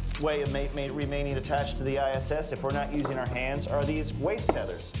way of remaining attached to the ISS, if we're not using our hands, are these waist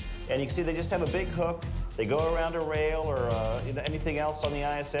tethers. And you can see they just have a big hook. They go around a rail or anything else on the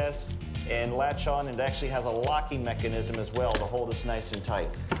ISS and latch on, and it actually has a locking mechanism as well to hold us nice and tight.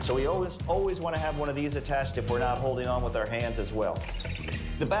 So we always want to have one of these attached if we're not holding on with our hands as well.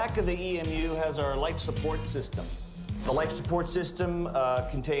 The back of the EMU has our life support system. The life support system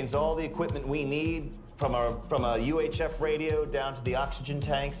contains all the equipment we need, from a UHF radio down to the oxygen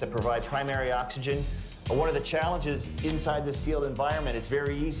tanks that provide primary oxygen. One of the challenges inside this sealed environment, it's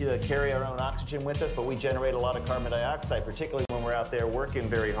very easy to carry our own oxygen with us, but we generate a lot of carbon dioxide, particularly when we're out there working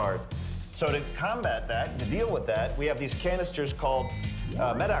very hard. So to combat that, to deal with that, we have these canisters called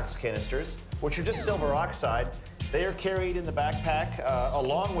Medox canisters, which are just silver oxide. They are carried in the backpack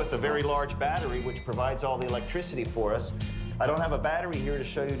along with a very large battery, which provides all the electricity for us. I don't have a battery here to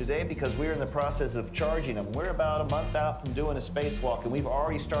show you today because we're in the process of charging them. We're about a month out from doing a spacewalk, and we've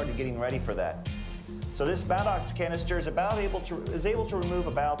already started getting ready for that. So this Medox canister is able to remove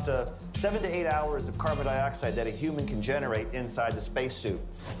about 7 to 8 hours of carbon dioxide that a human can generate inside the spacesuit.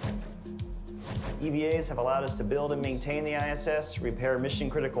 EVAs have allowed us to build and maintain the ISS, repair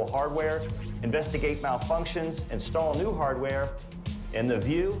mission-critical hardware, investigate malfunctions, install new hardware, and the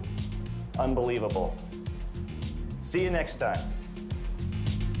view, unbelievable. See you next time.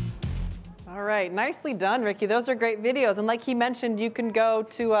 All right, nicely done, Ricky. Those are great videos. And like he mentioned, you can go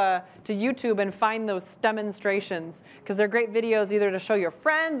to YouTube and find those demonstrations because they're great videos either to show your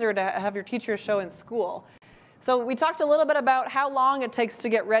friends or to have your teachers show in school. So we talked a little bit about how long it takes to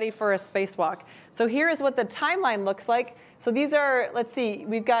get ready for a spacewalk. So here is what the timeline looks like. So these are, let's see,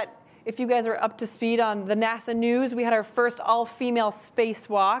 we've got, if you guys are up to speed on the NASA news, we had our first all-female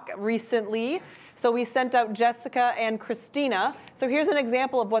spacewalk recently. So we sent out Jessica and Christina. So here's an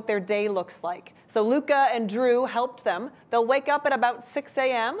example of what their day looks like. So Luca and Drew helped them. They'll wake up at about 6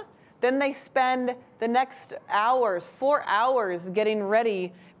 a.m. Then they spend the next hours, 4 hours, getting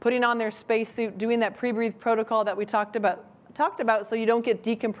ready, putting on their spacesuit, doing that pre-breathe protocol that we talked about so you don't get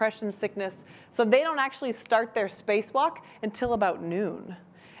decompression sickness. So they don't actually start their spacewalk until about noon.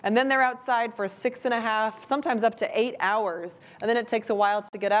 And then they're outside for 6.5, sometimes up to 8 hours. And then it takes a while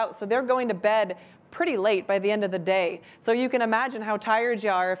to get out. So they're going to bed pretty late by the end of the day. So you can imagine how tired you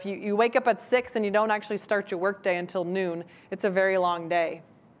are if you wake up at 6 and you don't actually start your workday until noon. It's a very long day.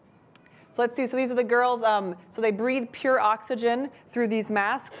 So let's see, so these are the girls. So they breathe pure oxygen through these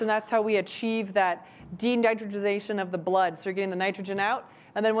masks, and that's how we achieve that denitrogenization of the blood. So you're getting the nitrogen out.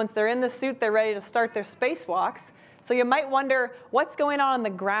 And then once they're in the suit, they're ready to start their spacewalks. So you might wonder, what's going on the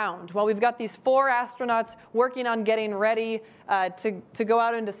ground? Well, we've got these 4 astronauts working on getting ready to go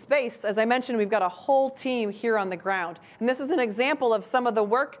out into space. As I mentioned, we've got a whole team here on the ground. And this is an example of some of the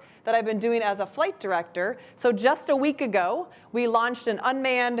work that I've been doing as a flight director. So just a week ago, we launched an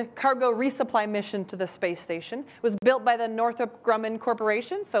unmanned cargo resupply mission to the space station. It was built by the Northrop Grumman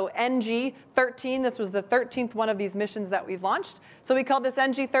Corporation, so NG-13. This was the 13th one of these missions that we've launched. So we called this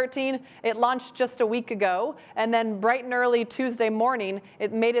NG-13. It launched just a week ago, and then bright and early Tuesday morning,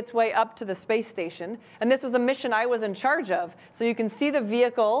 it made its way up to the space station. And this was a mission I was in charge of. So you can see the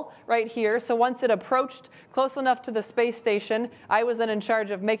vehicle right here. So once it approached close enough to the space station, I was then in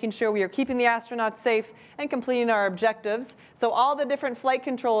charge of making sure we are keeping the astronauts safe and completing our objectives. So all the different flight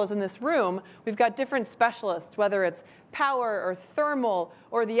controllers in this room, we've got different specialists, whether it's power or thermal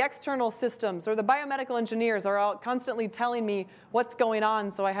or the external systems or the biomedical engineers are all constantly telling me what's going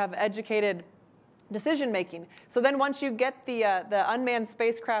on, so I have educated decision making. So then once you get the unmanned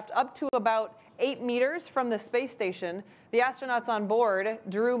spacecraft up to about 8 meters from the space station, the astronauts on board,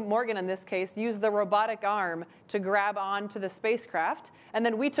 Drew Morgan in this case, used the robotic arm to grab onto the spacecraft. And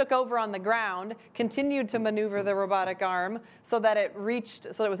then we took over on the ground, continued to maneuver the robotic arm so that it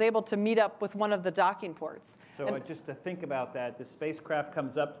was able to meet up with one of the docking ports. So just to think about that, the spacecraft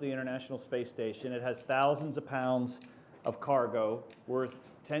comes up to the International Space Station. It has thousands of pounds of cargo worth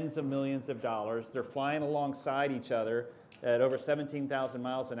tens of millions of dollars. They're flying alongside each other at over 17,000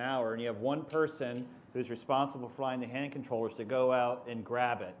 miles an hour, and you have one person who's responsible for flying the hand controllers to go out and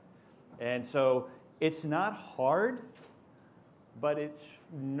grab it. And so it's not hard, but it's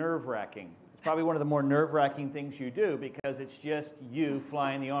nerve-wracking. It's probably one of the more nerve-wracking things you do because it's just you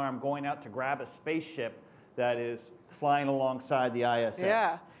flying the arm, going out to grab a spaceship that is flying alongside the ISS.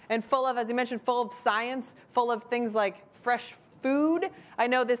 Yeah, and full of, as you mentioned, full of science, full of things like fresh food. I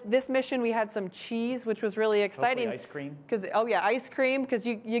know this mission we had some cheese, which was really exciting. Hopefully ice cream. Ice cream, because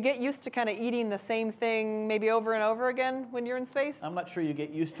you get used to kind of eating the same thing maybe over and over again when you're in space. I'm not sure you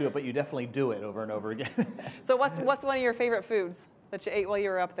get used to it, but you definitely do it over and over again. So what's one of your favorite foods that you ate while you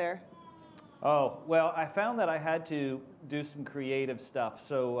were up there? Oh, well, I found that I had to do some creative stuff.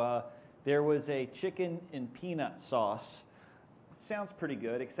 So there was a chicken and peanut sauce. Sounds pretty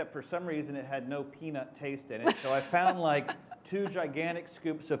good, except for some reason it had no peanut taste in it. So I found like 2 gigantic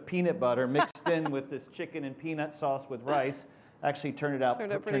scoops of peanut butter mixed in with this chicken and peanut sauce with rice. Actually turned out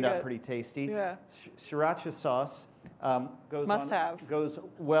pretty tasty. Yeah. Sriracha sauce goes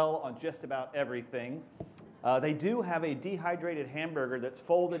well on just about everything. They do have a dehydrated hamburger that's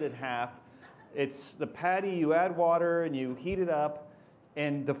folded in half. It's the patty, you add water and you heat it up.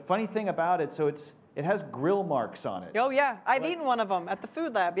 And the funny thing about it, it has grill marks on it. Oh yeah, I've eaten one of them at the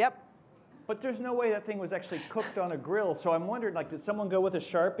food lab, yep. But there's no way that thing was actually cooked on a grill. So I'm wondering, like, did someone go with a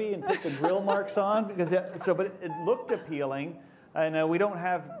Sharpie and put the grill marks on? But it looked appealing. And we don't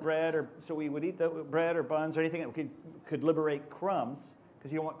have bread, so we would eat the bread or buns or anything that could liberate crumbs,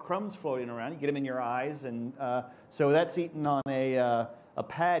 because you don't want crumbs floating around. You get them in your eyes. And so that's eaten on a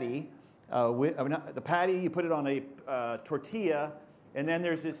patty. The patty, you put it on a tortilla, and then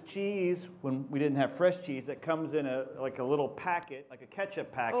there's this cheese, when we didn't have fresh cheese, that comes in a little packet, like a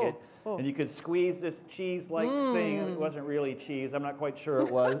ketchup packet, and you could squeeze this cheese-like thing. It wasn't really cheese. I'm not quite sure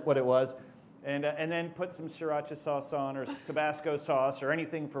what it was. And then put some sriracha sauce on, or Tabasco sauce, or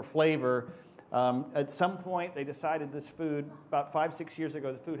anything for flavor. At some point, they decided this food, about 5-6 years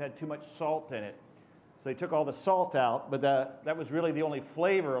ago, the food had too much salt in it. So they took all the salt out, but that was really the only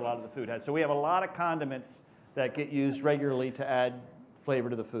flavor a lot of the food had. So we have a lot of condiments that get used regularly to add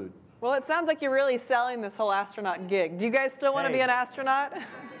flavor to the food. Well, it sounds like you're really selling this whole astronaut gig. Do you guys still want to be an astronaut?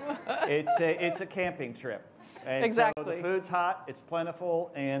 It's a camping trip. And exactly. So the food's hot, it's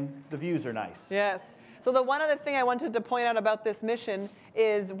plentiful, and the views are nice. Yes. So the one other thing I wanted to point out about this mission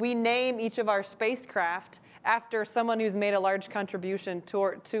is we name each of our spacecraft after someone who's made a large contribution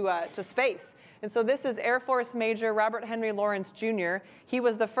to space. And so this is Air Force Major Robert Henry Lawrence Jr. He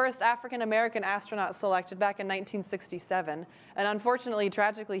was the first African-American astronaut selected back in 1967. And unfortunately,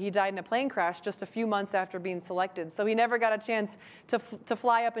 tragically, he died in a plane crash just a few months after being selected. So he never got a chance to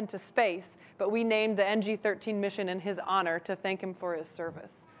fly up into space. But we named the NG-13 mission in his honor to thank him for his service.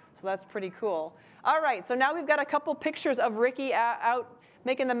 So that's pretty cool. All right, so now we've got a couple pictures of Ricky out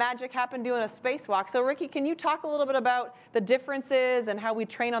making the magic happen doing a spacewalk. So Ricky, can you talk a little bit about the differences and how we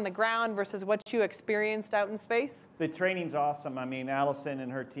train on the ground versus what you experienced out in space? The training's awesome. I mean, Allison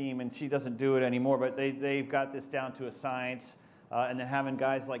and her team, and she doesn't do it anymore, but they've got this down to a science. And then having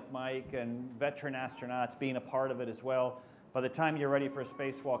guys like Mike and veteran astronauts being a part of it as well. By the time you're ready for a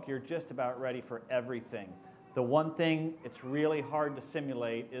spacewalk, you're just about ready for everything. The one thing it's really hard to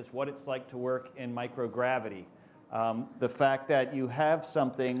simulate is what it's like to work in microgravity. The fact that you have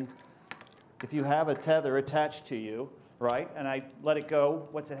something, if you have a tether attached to you, right, and I let it go,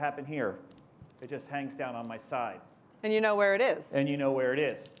 what's it happen here? It just hangs down on my side. And you know where it is. And you know where it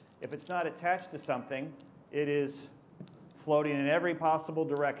is. If it's not attached to something, it is floating in every possible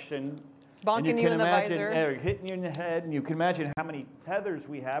direction. Bonking you in the visor. Hitting you in the head, and you can imagine how many tethers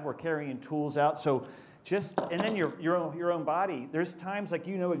we have. We're carrying tools out. So and then your own body, there's times like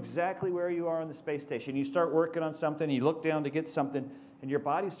you know exactly where you are on the space station. You start working on something, you look down to get something, and your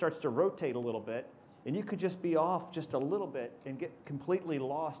body starts to rotate a little bit, and you could just be off just a little bit and get completely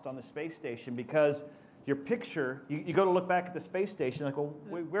lost on the space station because your picture, you go to look back at the space station, like, well,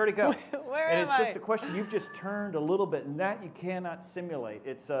 where'd it go? Where am I? It's just a question. You've just turned a little bit, and that you cannot simulate.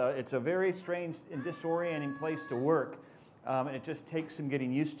 It's a very strange and disorienting place to work, and it just takes some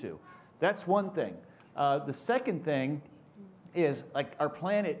getting used to. That's one thing. The second thing is, like, our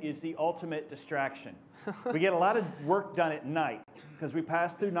planet is the ultimate distraction. We get a lot of work done at night because we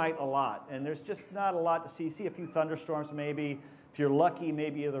pass through night a lot, and there's just not a lot to see. See a few thunderstorms, maybe. If you're lucky,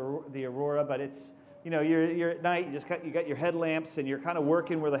 maybe the aurora, but it's, you're at night. You got your headlamps, and you're kind of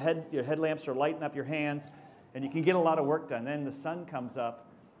working where your headlamps are lighting up your hands, and you can get a lot of work done. Then the sun comes up,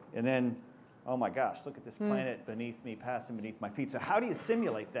 and then, oh my gosh, look at this planet beneath me, passing beneath my feet. So how do you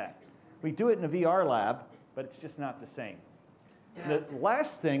simulate that? We do it in a VR lab, but it's just not the same. Yeah. The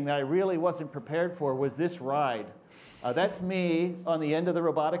last thing that I really wasn't prepared for was this ride. That's me on the end of the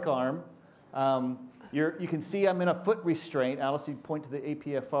robotic arm. You can see I'm in a foot restraint. Allison, point to the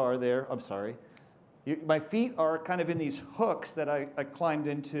APFR there. I'm sorry. My feet are kind of in these hooks that I climbed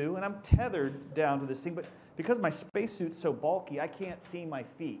into, and I'm tethered down to this thing. But because my spacesuit's so bulky, I can't see my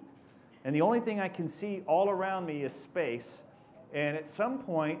feet. And the only thing I can see all around me is space. And at some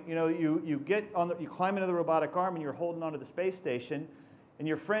point, you know, you climb into the robotic arm and you're holding onto the space station, and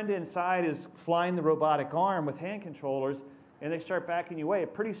your friend inside is flying the robotic arm with hand controllers, and they start backing you away.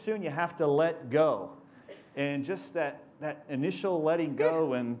 Pretty soon you have to let go. And just that initial letting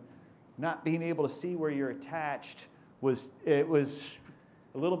go and not being able to see where you're attached was a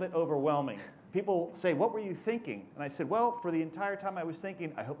little bit overwhelming. People say, what were you thinking? And I said, well, for the entire time I was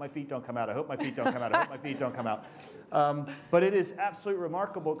thinking, I hope my feet don't come out, I hope my feet don't come out, I hope my feet don't come out. But it is absolutely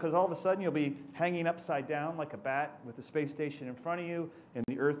remarkable because all of a sudden you'll be hanging upside down like a bat with the space station in front of you and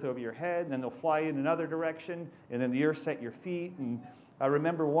the Earth over your head, and then they'll fly in another direction, and then the Earth's at your feet. And I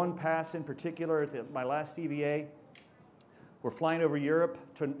remember one pass in particular at my last EVA. We're flying over Europe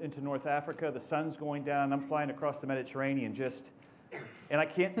into North Africa. The sun's going down. I'm flying across the Mediterranean and I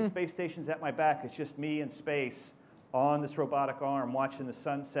can't, the space station's at my back. It's just me in space on this robotic arm watching the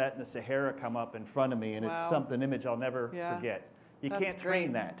sunset and the Sahara come up in front of me. And it's an image I'll never forget. You can't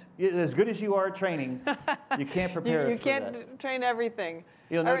train that. As good as you are at training, you can't prepare us for that. You can't train everything.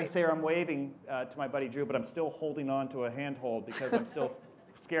 You'll notice there I'm waving to my buddy Drew, but I'm still holding on to a handhold because I'm still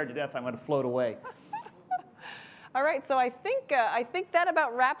scared to death I'm going to float away. All right, so I think that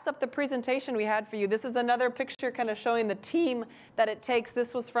about wraps up the presentation we had for you. This is another picture kind of showing the team that it takes.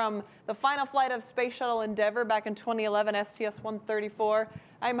 This was from the final flight of Space Shuttle Endeavour back in 2011, STS-134.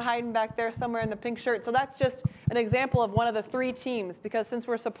 I'm hiding back there somewhere in the pink shirt. So that's just an example of one of the 3 teams, because since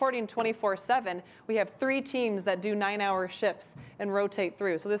we're supporting 24/7, we have 3 teams that do 9-hour shifts and rotate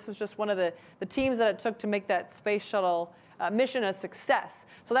through. So this was just one of the teams that it took to make that Space Shuttle mission a success.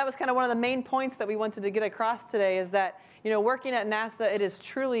 So that was kind of one of the main points that we wanted to get across today, is that, you know, working at NASA, it is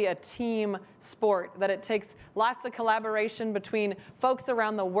truly a team sport, that it takes lots of collaboration between folks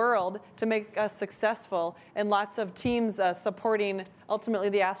around the world to make us successful, and lots of teams supporting ultimately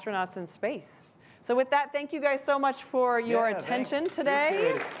the astronauts in space. So with that, thank you guys so much for your attention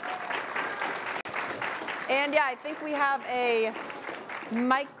today. And I think we have a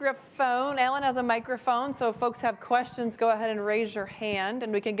microphone. Ellen has a microphone, so if folks have questions, go ahead and raise your hand,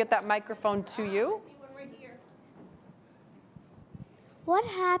 and we can get that microphone to you. What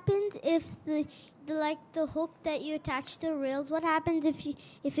happens if the hook that you attach to the rails? What happens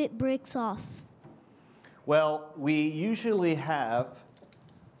if it breaks off? Well, we usually have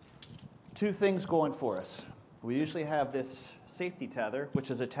 2 things going for us. We usually have this safety tether,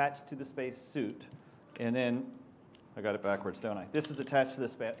 which is attached to the space suit, and then I got it backwards, don't I? This is attached to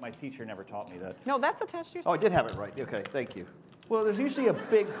this. My teacher never taught me that. No, that's attached to your. Oh, I did have it right. Okay, thank you. Well, there's usually a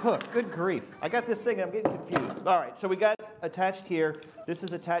big hook. Good grief. I got this thing. I'm getting confused. All right, so we got attached here. This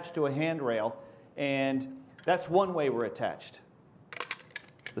is attached to a handrail, and that's one way we're attached.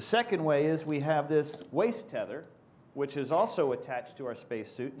 The second way is we have this waist tether, which is also attached to our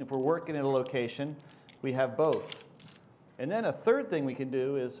spacesuit. And if we're working in a location, we have both. And then a third thing we can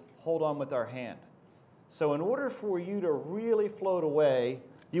do is hold on with our hand. So in order for you to really float away,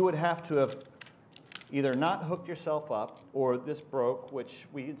 you would have to have either not hooked yourself up, or this broke, which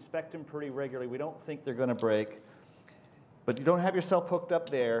we inspect them pretty regularly. We don't think they're going to break. But you don't have yourself hooked up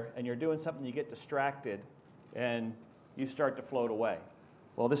there, and you're doing something, you get distracted, and you start to float away.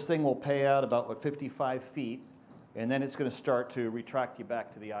 Well, this thing will pay out about 55 feet, and then it's going to start to retract you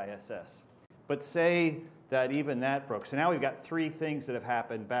back to the ISS. But say that even that broke. So now we've got 3 things that have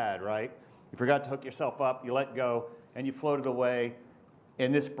happened bad, right? You forgot to hook yourself up, you let go, and you floated away,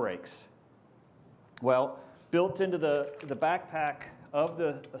 and this breaks. Well, built into the backpack of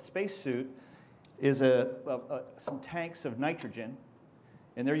the spacesuit is some tanks of nitrogen,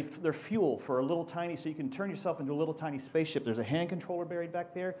 and they're fuel for a little tiny, so you can turn yourself into a little tiny spaceship. There's a hand controller buried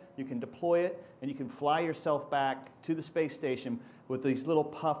back there. You can deploy it, and you can fly yourself back to the space station with these little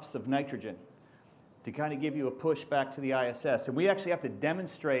puffs of nitrogen to kind of give you a push back to the ISS. And we actually have to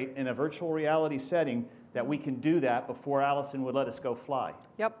demonstrate in a virtual reality setting that we can do that before Allison would let us go fly.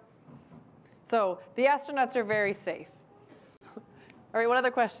 Yep. So the astronauts are very safe. All right, what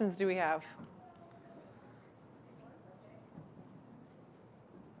other questions do we have?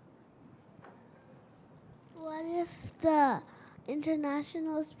 What if the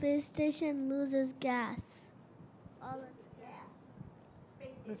International Space Station loses gas? All its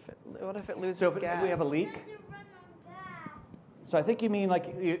gas. What if it loses gas? If we have a leak? So I think you mean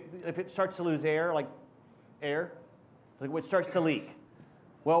like if it starts to lose air, like air? Like it starts to leak.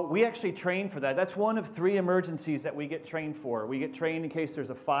 Well, we actually train for that. That's one of 3 emergencies that we get trained for. We get trained in case there's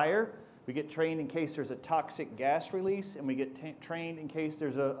a fire, we get trained in case there's a toxic gas release, and we get trained in case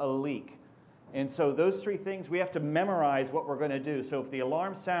there's a leak. And so those 3 things, we have to memorize what we're going to do. So if the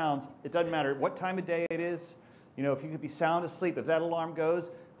alarm sounds, it doesn't matter what time of day it is, You know, if you could be sound asleep, if that alarm goes,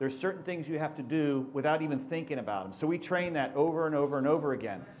 there's certain things you have to do without even thinking about them. So we train that over and over and over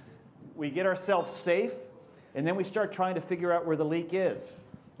again. We get ourselves safe, and then we start trying to figure out where the leak is.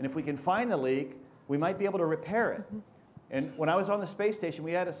 And if we can find the leak, we might be able to repair it. And when I was on the space station,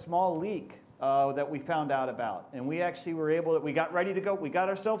 we had a small leak that we found out about. And we actually were able to, we got ready to go. We got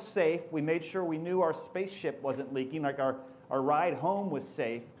ourselves safe. We made sure we knew our spaceship wasn't leaking, like our ride home was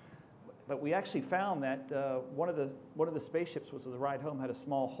safe. But we actually found that one of the spaceships was the ride home had a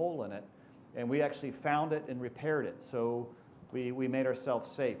small hole in it. And we actually found it and repaired it. So we made ourselves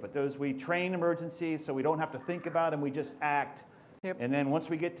safe. But we train emergencies so we don't have to think about them. We just act. Yep. And then once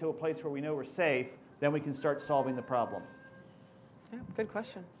we get to a place where we know we're safe, then we can start solving the problem. Yeah, good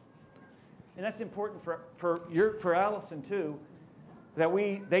question. And that's important for Allison too, that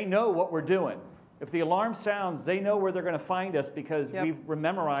they know what we're doing. If the alarm sounds, they know where they're going to find us because we've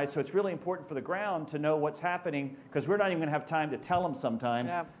memorized. So it's really important for the ground to know what's happening because we're not even going to have time to tell them sometimes.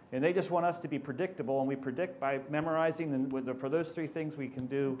 Yeah. And they just want us to be predictable, and we predict by memorizing. And for those 3 things, we can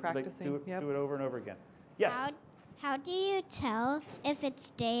do practicing. Do it over and over again. Yes. How do you tell if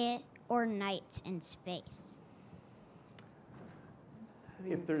it's day or night in space?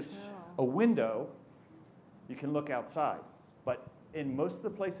 If there's a window, you can look outside. But in most of the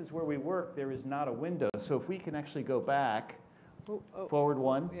places where we work, there is not a window. So if we can actually go back, forward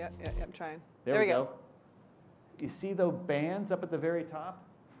one. Yeah, I'm trying. There we go. You see those bands up at the very top?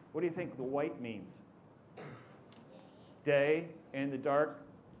 What do you think the white means? Day, and the dark,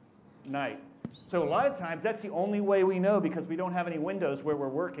 night. So a lot of times, that's the only way we know because we don't have any windows where we're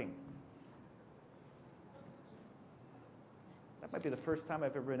working. That might be the first time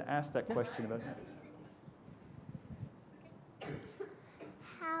I've ever been asked that question about that.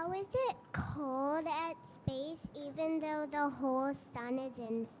 How is it cold at space even though the whole sun is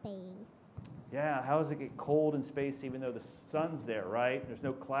in space? Yeah, how does it get cold in space even though the sun's there, right? There's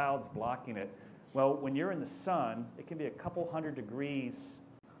no clouds blocking it. Well, when you're in the sun, it can be a couple hundred degrees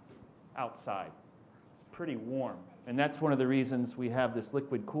outside. It's pretty warm. And that's one of the reasons we have this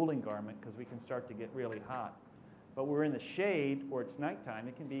liquid cooling garment, because we can start to get really hot. But we're in the shade, or it's nighttime,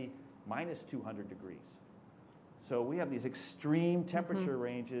 it can be minus 200 degrees. So we have these extreme temperature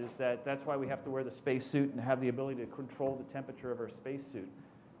ranges that's why we have to wear the spacesuit and have the ability to control the temperature of our spacesuit.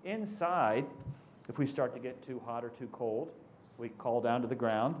 Inside, if we start to get too hot or too cold, we call down to the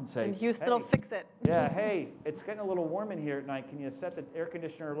ground and say, And Houston will fix it. Yeah, hey, it's getting a little warm in here at night. Can you set the air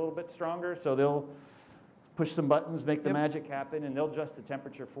conditioner a little bit stronger? So they'll push some buttons, make the magic happen, and they'll adjust the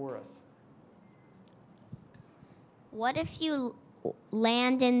temperature for us. What if you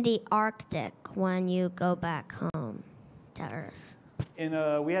land in the Arctic when you go back home to Earth?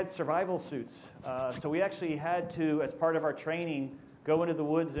 We had survival suits. So we actually had to, as part of our training, go into the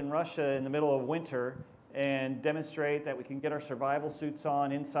woods in Russia in the middle of winter and demonstrate that we can get our survival suits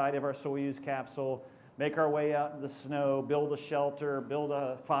on inside of our Soyuz capsule, make our way out in the snow, build a shelter, build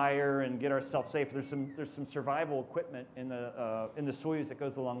a fire, and get ourselves safe. There's some survival equipment in the Soyuz that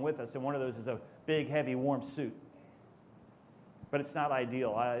goes along with us, and one of those is a big, heavy, warm suit. But it's not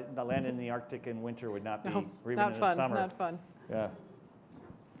ideal. Landing in the Arctic in winter would not be, or even in the summer. Not fun. Yeah.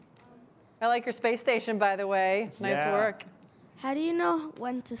 I like your space station, by the way. Nice work. How do you know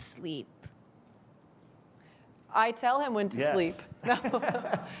when to sleep? I tell him when to sleep.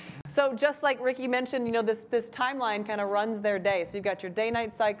 So just like Ricky mentioned, this timeline kind of runs their day. So you've got your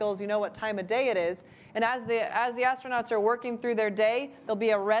day-night cycles. You know what time of day it is. And as the astronauts are working through their day, there'll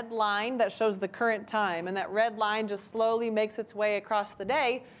be a red line that shows the current time. And that red line just slowly makes its way across the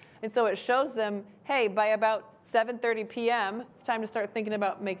day. And so it shows them, hey, by about 7:30 p.m., it's time to start thinking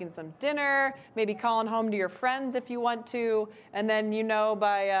about making some dinner, maybe calling home to your friends if you want to. And then,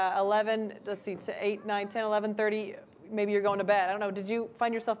 by 11, to 8, 9, 10, 11:30, maybe you're going to bed. I don't know. Did you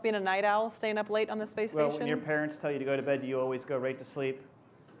find yourself being a night owl, staying up late on the space station? Well, when your parents tell you to go to bed, do you always go right to sleep?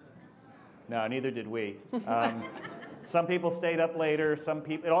 No, neither did we. Some people stayed up later. Some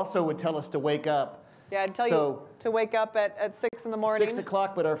people. It also would tell us to wake up. Yeah, I'd tell you to wake up at 6 in the morning. 6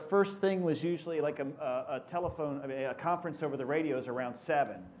 o'clock, but our first thing was usually like a conference over the radios around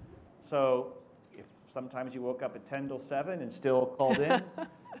 7. So if sometimes you woke up at 10 till 7 and still called in,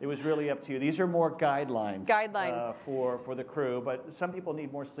 it was really up to you. These are more guidelines for the crew, but some people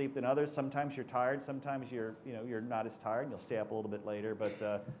need more sleep than others. Sometimes you're tired. Sometimes you're not as tired. And you'll stay up a little bit later, but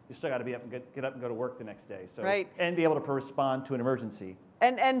you still got to be up and get up and go to work the next day. So and be able to respond to an emergency.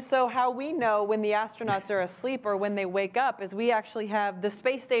 And so how we know when the astronauts are asleep or when they wake up is we actually have the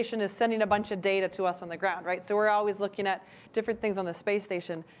space station is sending a bunch of data to us on the ground, right? So we're always looking at different things on the space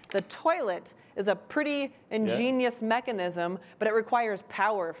station. The toilet is a pretty ingenious mechanism, but it requires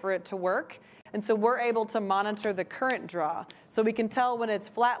power for it to work. And so we're able to monitor the current draw. So we can tell when it's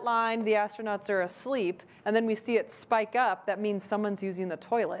flatlined, the astronauts are asleep, and then we see it spike up. That means someone's using the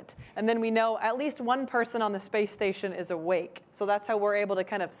toilet. And then we know at least one person on the space station is awake. So that's how we're able to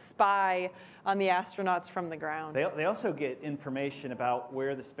kind of spy on the astronauts from the ground. They also get information about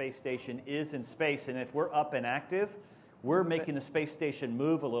where the space station is in space, and if we're up and active, we're making the space station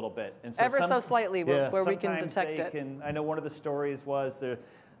move a little bit. And so Ever so slightly, where we can detect it. I know one of the stories was the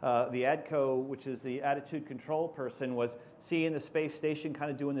ADCO, which is the attitude control person, was seeing the space station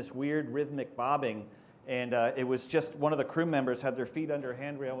kind of doing this weird rhythmic bobbing. And it was just one of the crew members had their feet under a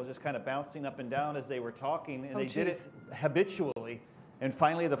handrail, was just kind of bouncing up and down as they were talking. And they did it habitually. And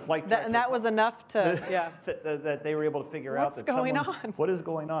finally, the flight director... And that was enough to, that they were able to figure out that going on? What is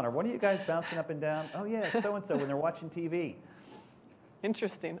going on? Or what are you guys bouncing up and down? Oh, yeah, it's so-and-so when they're watching TV.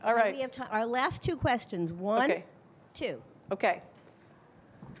 Interesting. All right. We have our last two questions. One, two. Okay.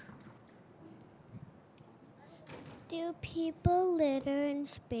 Do people litter in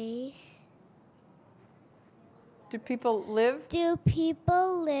space? Do people live? Do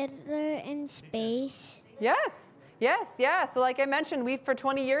people litter in space? Yes. Yes, yeah. So like I mentioned, for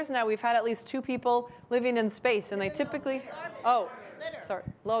 20 years now, we've had at least 2 people living in space, and they typically...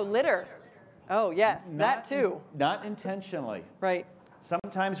 Litter. Oh, yes, that too. Not intentionally. Right.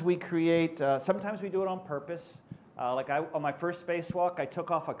 Sometimes we create, sometimes we do it on purpose. On my first spacewalk, I took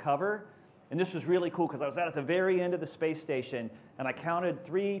off a cover, and this was really cool because I was out at the very end of the space station, and I counted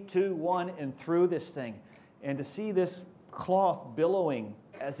 3, 2, 1, and threw this thing. And to see this cloth billowing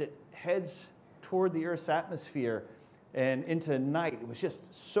as it heads toward the Earth's atmosphere and into night, it was just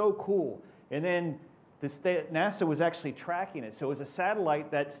so cool. And then NASA was actually tracking it. So it was a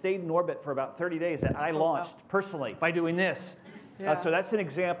satellite that stayed in orbit for about 30 days that I launched personally by doing this. Yeah. So that's an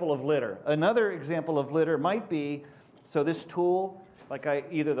example of litter. Another example of litter might be, so this tool,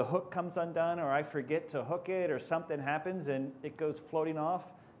 either the hook comes undone or I forget to hook it or something happens and it goes floating off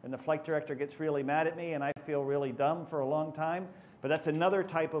and the flight director gets really mad at me and I feel really dumb for a long time. But that's another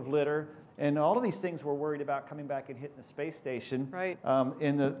type of litter. And all of these things we're worried about coming back and hitting the space station. Right.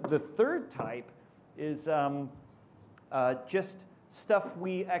 And the third type is just stuff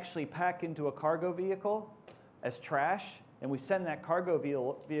we actually pack into a cargo vehicle as trash, and we send that cargo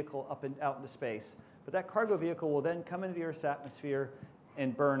vehicle up and out into space. But that cargo vehicle will then come into the Earth's atmosphere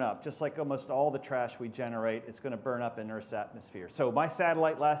and burn up. Just like almost all the trash we generate, it's going to burn up in Earth's atmosphere. So my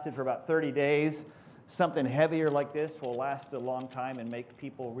satellite lasted for about 30 days. Something heavier like this will last a long time and make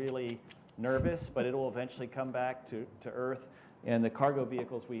people really nervous, but it'll eventually come back to Earth. And the cargo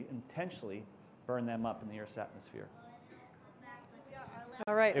vehicles, we intentionally burn them up in the Earth's atmosphere.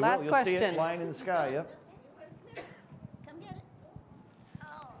 All right, You'll question. see it flying in the sky, yep. Come get it.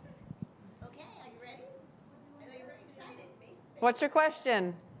 Oh, okay. Are you ready? I know you're very excited. What's your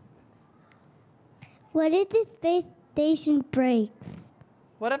question? What if the space station breaks?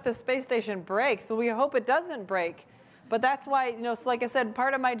 What if the space station breaks? Well, we hope it doesn't break. But that's why, so like I said,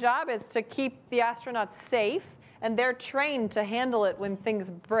 part of my job is to keep the astronauts safe, and they're trained to handle it when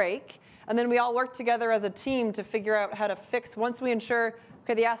things break. And then we all work together as a team to figure out how to fix. Once we ensure,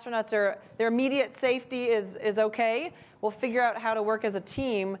 okay, the astronauts their immediate safety is okay, we'll figure out how to work as a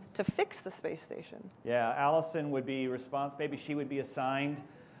team to fix the space station. Yeah, Allison would be responsible. Maybe she would be assigned.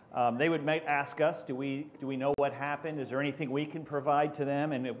 They might ask us, do we know what happened? Is there anything we can provide to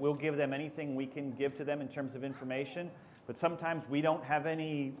them? And we'll give them anything we can give to them in terms of information. But sometimes we don't have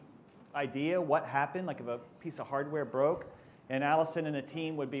any idea what happened, like if a piece of hardware broke. And Allison and the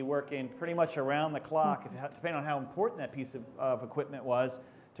team would be working pretty much around the clock, depending on how important that piece of equipment was,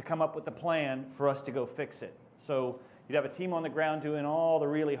 to come up with the plan for us to go fix it. So you'd have a team on the ground doing all the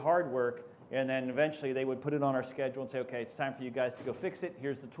really hard work, and then eventually they would put it on our schedule and say, okay, it's time for you guys to go fix it.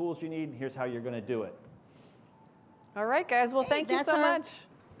 Here's the tools you need, and here's how you're going to do it. All right, guys. Well, thank you so much.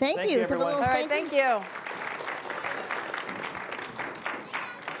 Thank you. Everyone. All right, thank you.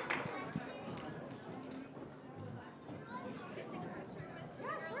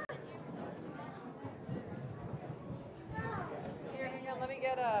 Here, hang on. Let me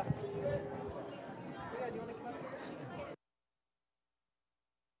get a...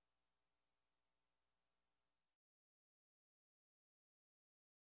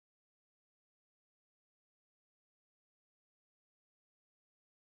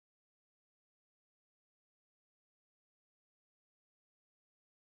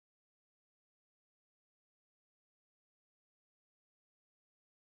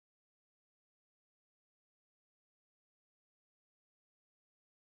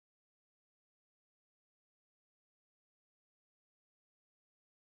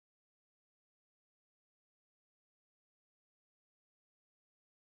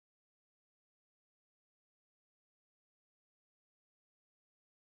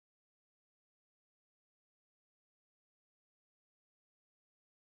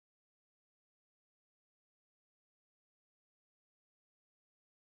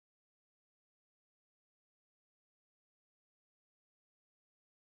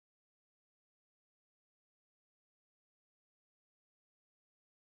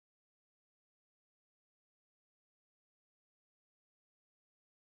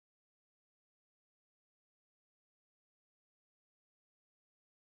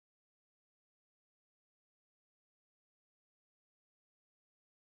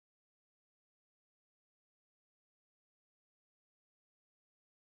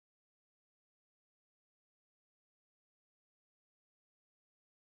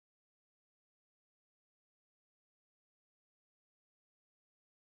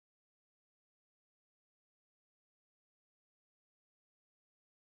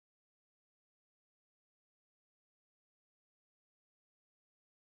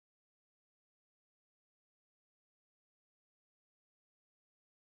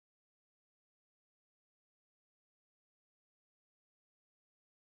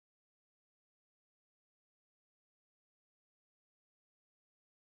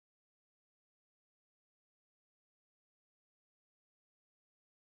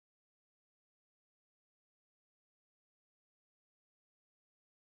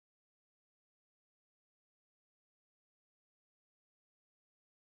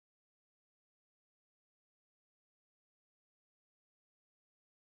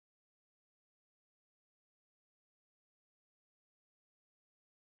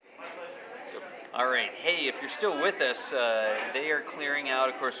 All right. Hey, if you're still with us, they are clearing out.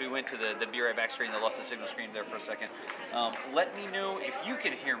 Of course, we went to the Be Right Back screen, the lost the signal screen there for a second. Let me know if you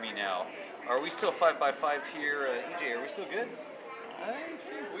can hear me now. Are we still 5x5 here? EJ, are we still good? I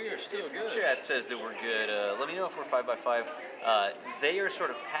think we are still good. Chat says that we're good. Let me know if we're 5x5. They are sort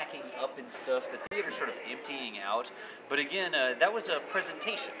of packing up and stuff. The theater's sort of emptying out. But again, that was a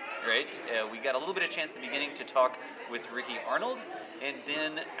presentation, right? We got a little bit of chance at the beginning to talk with Ricky Arnold, and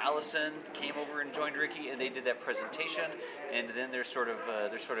then Allison came over and joined Ricky, and they did that presentation. And then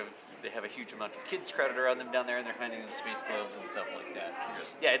they have a huge amount of kids crowded around them down there, and they're handing them space globes and stuff like that.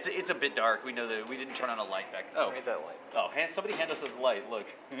 Yeah, it's a bit dark. We know that we didn't turn on a light back. Oh, Need that light. Oh, somebody hand us the light. Look.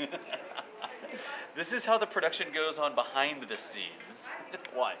 This is how the production goes on behind the scenes.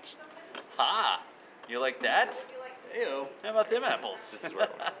 Watch. Ha! You like that? Ew. How about them apples? This is where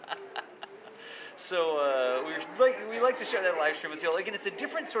So we like to share that live stream with you all. Again, it's a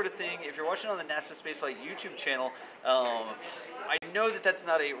different sort of thing. If you're watching on the NASA Spaceflight YouTube channel, I know that that's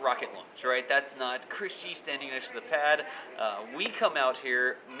not a rocket launch, right? That's not Chris G standing next to the pad. We come out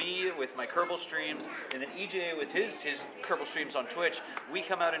here, me with my Kerbal streams, and then EJ with his Kerbal streams on Twitch. We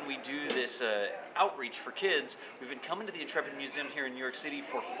come out and we do this outreach for kids. We've been coming to the Intrepid Museum here in New York City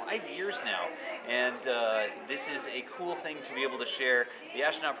for 5 years now, and this is a cool thing to be able to share the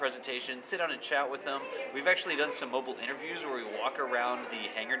astronaut presentation, sit down and chat with them. We've actually done some mobile interviews where we walk around the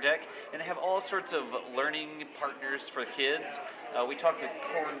hangar deck, and they have all sorts of learning partners for kids. We talked with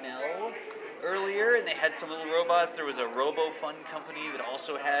Cornell earlier, and they had some little robots. There was a Robo Fun company that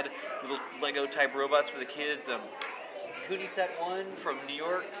also had little Lego type robots for the kids. Cootie 1 from New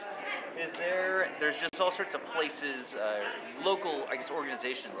York is there. There's just all sorts of places, local, I guess,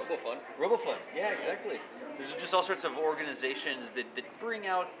 organizations. RoboFun, yeah, exactly. There's just all sorts of organizations that bring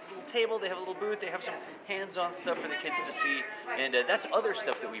out a little table. They have a little booth. They have some hands-on stuff for the kids to see, and that's other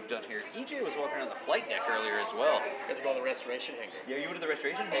stuff that we've done here. EJ was walking around the flight deck earlier as well. Got to go on the restoration hangar. Yeah, you went to the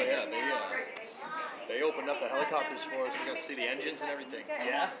restoration Oh hangar? yeah, they opened up the helicopters for us. We got to see the engines and everything.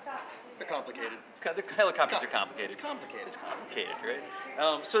 Yeah. They're complicated. The helicopters are complicated. It's complicated. It's complicated,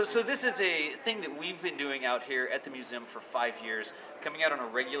 right? So this is a thing that we've been doing out here at the museum for 5 years, coming out on a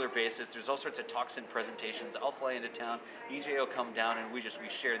regular basis. There's all sorts of talks and presentations. I'll fly into town. EJ will come down, and we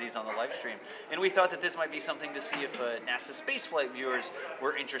share these on the live stream. And we thought that this might be something to see if NASA spaceflight viewers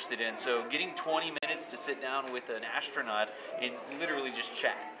were interested in. So getting 20 minutes to sit down with an astronaut and literally just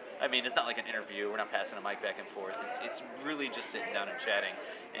chat. I mean, it's not like an interview. We're not passing a mic back and forth. It's really just sitting down and chatting.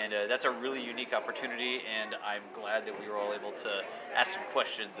 And that's a really unique opportunity, and I'm glad that we were all able to ask some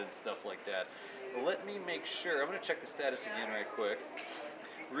questions and stuff like that. Let me make sure. I'm going to check the status again right quick.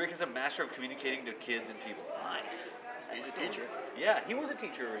 Rick is a master of communicating to kids and people. Nice. He's a teacher. Yeah, he was a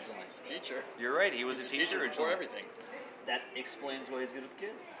teacher originally. Teacher. You're right. He was a teacher originally. Before everything. That explains why he's good with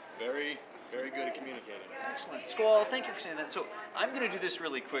kids. Very, very good at communicating. Excellent. Squall, thank you for saying that. So I'm going to do this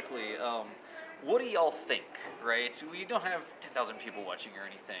really quickly. What do y'all think, right? So we don't have 10,000 people watching or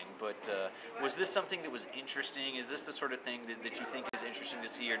anything, but was this something that was interesting? Is this the sort of thing that you think is interesting to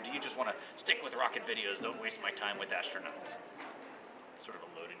see, or do you just want to stick with rocket videos, don't waste my time with astronauts? Sort of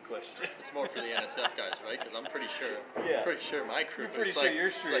a loaded question. It's more for the NSF guys, right? Because I'm pretty sure. Yeah. I'm pretty sure my crew. You're pretty sure your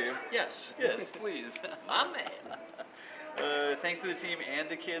stream. Like, yes. Yes, please. My man. Thanks to the team and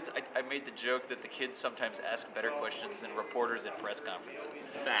the kids. I made the joke that the kids sometimes ask better questions than reporters at press conferences.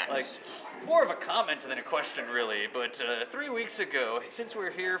 Facts. Like, more of a comment than a question, really. But 3 weeks ago, since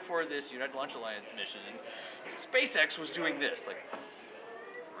we're here for this United Launch Alliance mission, SpaceX was doing this. Like,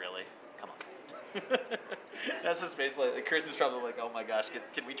 really? Come on. That's the space flight. Like, Chris is probably like, oh my gosh,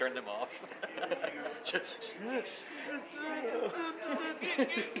 can we turn them off?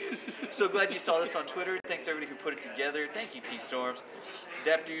 So glad you saw this on Twitter. Thanks everybody who put it together. Thank you, T-Storms.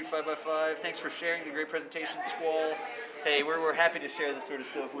 Dap Dude 5x5. Thanks for sharing the great presentation, Squall. Hey, we're happy to share this sort of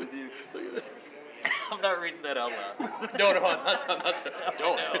stuff with you. I'm not reading that out loud. No, I'm not.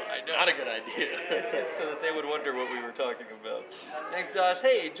 Don't. I know. Not a good idea. I said so that they would wonder what we were talking about. Thanks, Josh.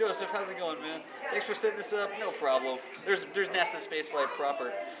 Hey, Joseph, how's it going, man? Thanks for setting this up. No problem. There's NASA spaceflight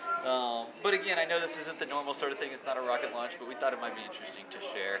proper. But again, I know this isn't the normal sort of thing. It's not a rocket launch, but we thought it might be interesting to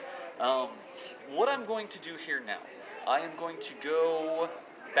share. What I'm going to do here now, I am going to go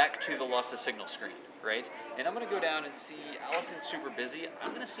back to the loss of signal screen, right? And I'm going to go down and see Allison's super busy. I'm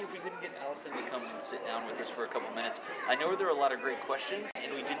going to see if we can get Allison to come and sit down with us for a couple minutes. I know there are a lot of great questions,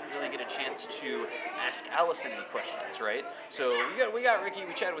 and we didn't really get a chance to ask Allison any questions, right? So we got Ricky.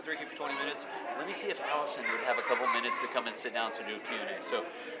 We chatted with Ricky for 20 minutes. Let me see if Allison would have a couple minutes to come and sit down to do a Q&A. So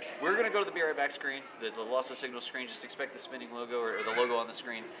we're going to go to the Be Right Back screen, the loss of signal screen. Just expect the spinning logo or the logo on the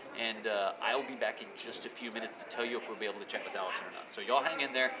screen, and I'll be back in just a few minutes to tell you if we'll be able to chat with Allison or not. So y'all hang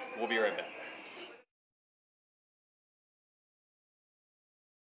in there. We'll be right back.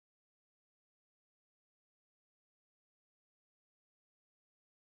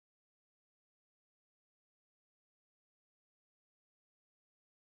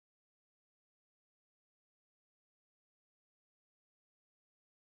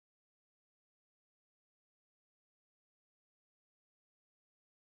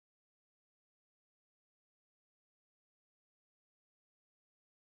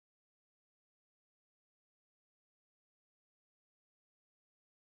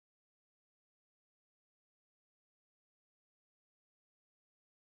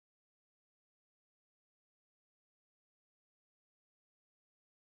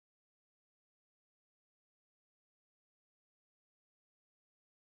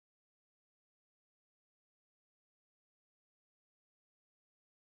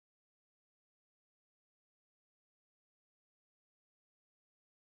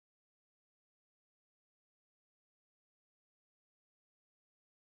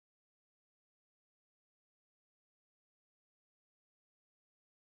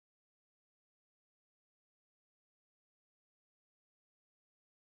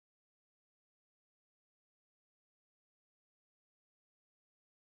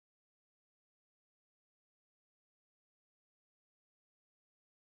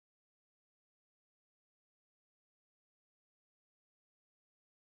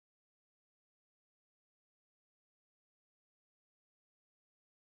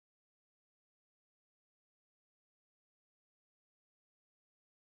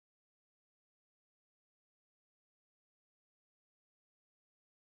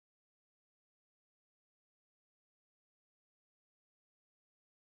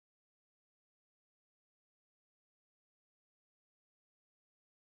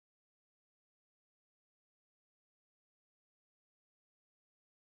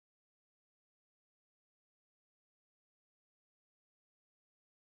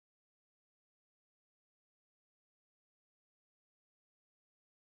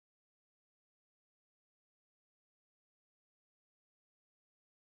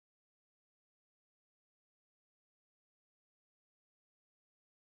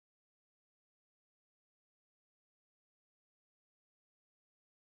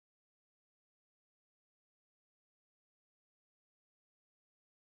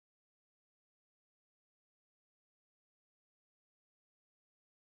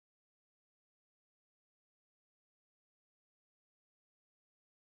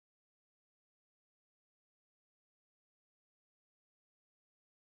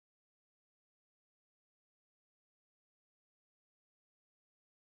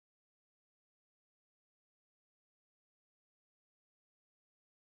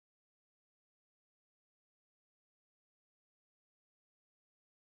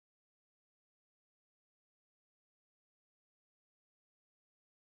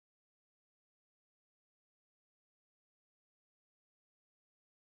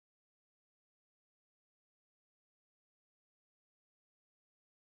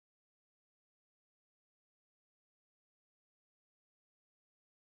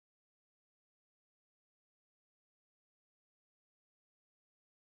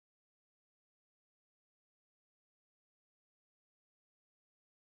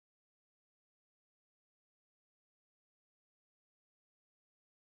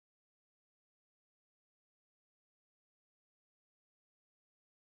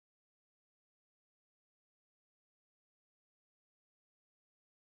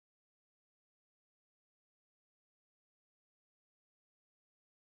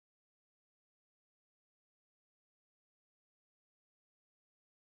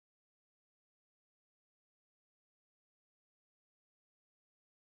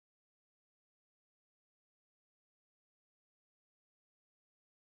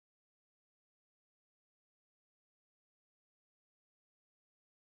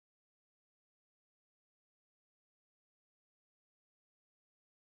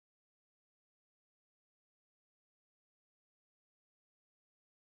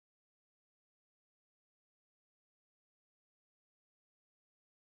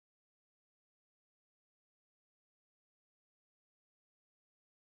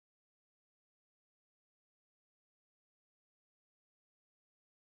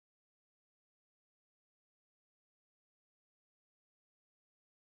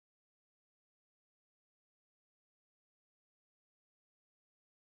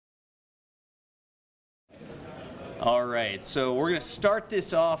 All right, so we're going to start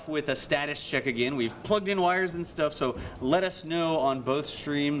this off with a status check again. We've plugged in wires and stuff, so let us know on both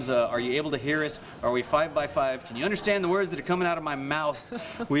streams. Are you able to hear us? Are we 5x5? Can you understand the words that are coming out of my mouth?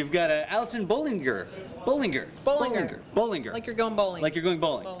 We've got Allison Bollinger. Bollinger. Like you're going bowling. Like you're going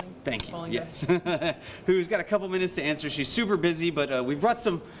bowling. Thank you. Bollinger. Yes. Who's got a couple minutes to answer. She's super busy, but we brought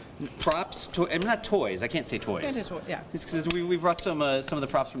some props, not toys. I can't say toys. Yeah. It's because we brought some of the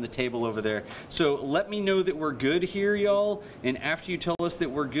props from the table over there. So let me know that we're good here, y'all. And after you tell us that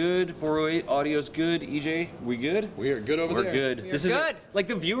we're good, 408 audio's good. EJ, we good? We are good over there. We're good. This is good. Like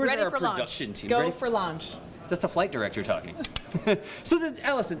the viewers Ready are our for production launch. team. Go Ready? for launch. That's the flight director talking. So then,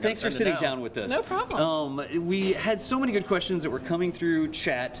 Allison, thanks for sitting down with us. No problem. We had so many good questions that were coming through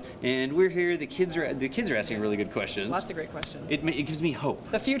chat, and we're here. The kids are asking really good questions. Lots of great questions. It gives me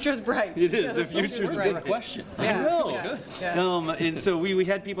hope. The future's bright. It is. The future's bright. Good questions. I know. Yeah. Yeah. And so we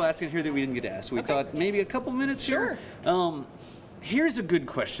had people asking here that we didn't get to ask. We thought maybe a couple minutes here. Here's a good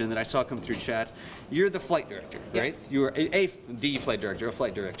question that I saw come through chat. You're the flight director, right? Yes. You are the flight director, a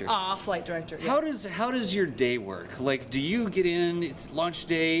flight director. Flight director. Yes. How does your day work? Like, do you get in? It's launch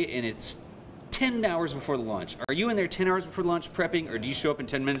day, and it's 10 hours before the launch. Are you in there 10 hours before launch prepping, or do you show up in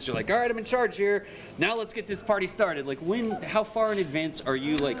 10 minutes? You're like, all right, I'm in charge here. Now let's get this party started. Like, how far in advance are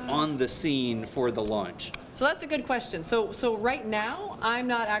you like on the scene for the launch? So that's a good question. So right now, I'm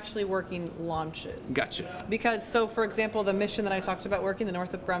not actually working launches. Gotcha. Because, for example, the mission that I talked about working, the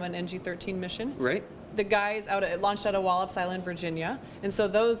Northrop Grumman NG-13 mission. Right. The guys launched out of Wallops Island, Virginia. And so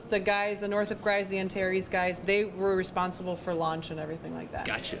the Northrop guys, the Antares guys, they were responsible for launch and everything like that.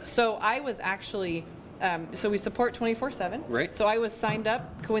 Gotcha. So I was actually, so we support 24/7. Right. So I was signed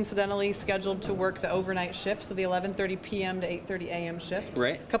up, coincidentally scheduled to work the overnight shift, so the 11:30 p.m. to 8:30 a.m. shift.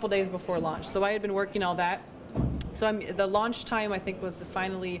 Right. A couple days before launch. So I had been working all that. So the launch time, I think, was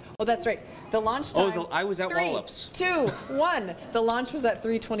finally. Oh, that's right. The launch time. I was at 3, Wallops. 2, 1. The launch was at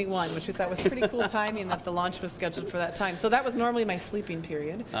 3:21, which we thought was pretty cool timing that the launch was scheduled for that time. So that was normally my sleeping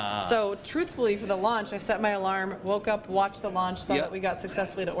period. So truthfully, for the launch, I set my alarm, woke up, watched the launch, saw that we got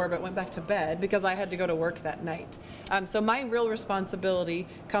successfully to orbit, went back to bed because I had to go to work that night. So my real responsibility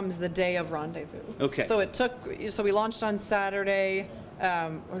comes the day of rendezvous. Okay. So we launched on Saturday.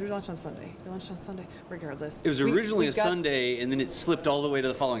 Or did we launch on Sunday? We launched on Sunday, regardless. It was originally a Sunday, and then it slipped all the way to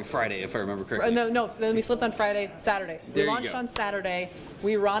the following Friday, if I remember correctly. No, then we slipped on Saturday. There We launched on Saturday.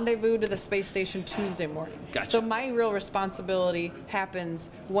 We rendezvoused to the space station Tuesday morning. Gotcha. So my real responsibility happens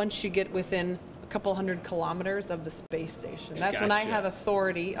once you get within couple hundred kilometers of the space station. That's when I have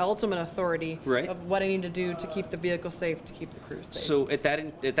authority, ultimate authority, of what I need to do to keep the vehicle safe, to keep the crew safe. So at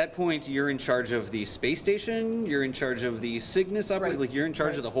that point, you're in charge of the space station. You're in charge of the Cygnus operation. Like you're in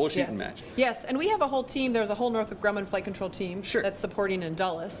charge of the whole shooting match. Yes, and we have a whole team. There's a whole Northrop Grumman flight control team that's supporting in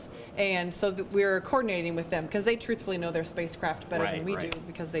Dulles, and so we're coordinating with them because they truthfully know their spacecraft better than we do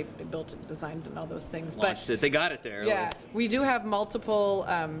because they built it, designed, and all those things. Launched it. They got it there. Yeah, we do have multiple.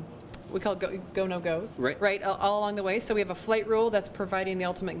 We call it go-no-goes, right, all along the way. So we have a flight rule that's providing the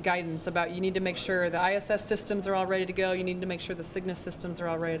ultimate guidance about you need to make sure the ISS systems are all ready to go. You need to make sure the Cygnus systems are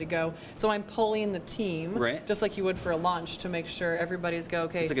all ready to go. So I'm pulling the team, just like you would for a launch, to make sure everybody's go,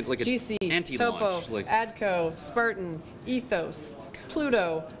 okay, it's like GC, Topo, ADCO, Spartan, Ethos,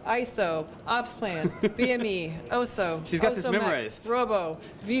 Pluto, ISO, Ops Plan, BME, OSO. She's got this memorized. Robo,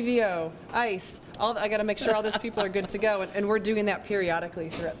 VVO, ICE. I got to make sure all those people are good to go, and we're doing that periodically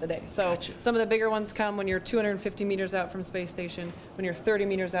throughout the day. So some of the bigger ones come when you're 250 meters out from space station, when you're 30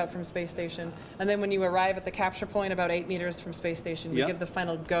 meters out from space station, and then when you arrive at the capture point about 8 meters from space station, you give the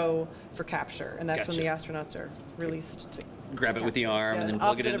final go for capture, and that's when the astronauts are released to grab it with the arm and then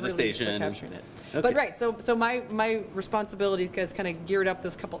plug it into the station. Capturing it. But so my responsibility is kind of geared up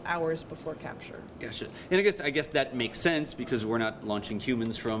those couple hours before capture. Gotcha. And I guess that makes sense because we're not launching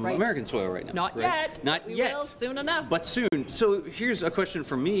humans from American soil right now. Not yet. Not we yet. Will soon enough. But soon. So here's a question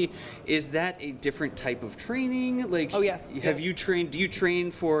for me: is that a different type of training? Like, oh yes. Have you trained? Do you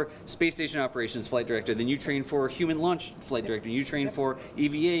train for space station operations flight director? Then you train for human launch flight director. You train for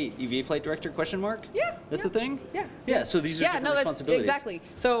EVA flight director? Question mark. Yeah. That's the thing. Yeah. Yeah. So these are different responsibilities. Exactly.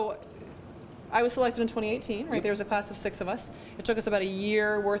 So I was selected in 2018, right? There was a class of 6 of us. It took us about a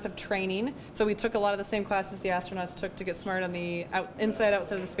year worth of training. So we took a lot of the same classes the astronauts took to get smart on the outside of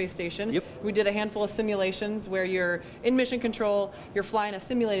the space station. Yep. We did a handful of simulations where you're in mission control, you're flying a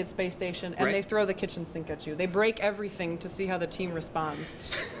simulated space station, and they throw the kitchen sink at you. They break everything to see how the team responds.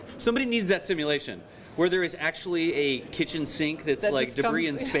 Somebody needs that simulation. where there is actually a kitchen sink that's That like just debris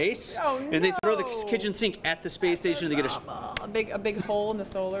comes- in space, Oh, and they throw the no. kitchen sink at the space station and they get a big hole in the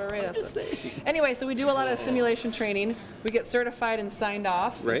solar array. I'm just saying. Anyway, so we do a lot of simulation training. We get certified and signed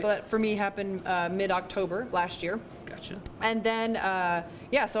off. And Right. so that for me happened mid-October last year. Gotcha. And then,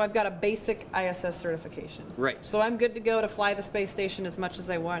 yeah, so I've got a basic ISS certification. Right. So I'm good to go to fly the space station as much as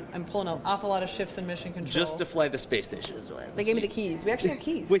I want. I'm pulling an awful lot of shifts in mission control. Just to fly the space station. They gave me the keys. We actually have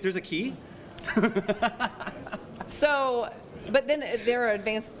keys. Wait, there's a key? So, but then there are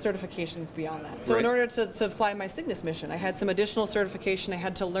advanced certifications beyond that. So in Right. order to fly my Cygnus mission, I had some additional certification. I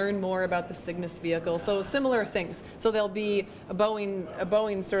had to learn more about the Cygnus vehicle. So similar things. So there'll be a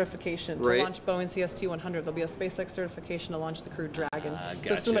Boeing certification to Right. launch Boeing CST-100. There'll be a SpaceX certification to launch the Crew Dragon.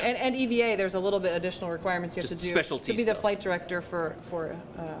 Gotcha. So similar, and EVA, there's a little bit additional requirements you have Just to do specialty to be the stuff. flight director for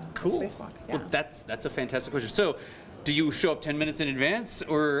Cool. a spacewalk. Yeah. Well, that's a fantastic question. So, do you show up 10 minutes in advance,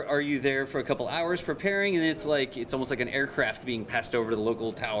 or are you there for a couple hours preparing, and it's almost like an aircraft being passed over to the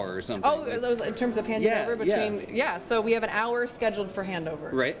local tower or something? Oh, it was in terms of handing Yeah, over between, so we have an hour scheduled for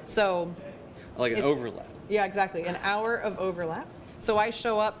handover. Right. So Like an it's- overlap. Yeah, exactly. An hour of overlap. So I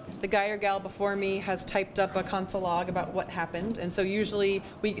show up, the guy or gal before me has typed up a console log about what happened, and so usually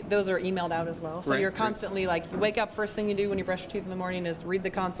those are emailed out as well. So Right, you're right. constantly like, you wake up, first thing you do when you brush your teeth in the morning is read the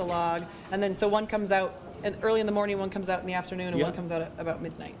console log, and then so one comes out early in the morning, one comes out in the afternoon, and Yeah. one comes out at about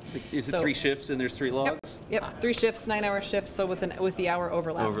midnight. Is it So- 3 shifts and there's 3 logs? Yep, 3 shifts, 9-hour shifts, so with the hour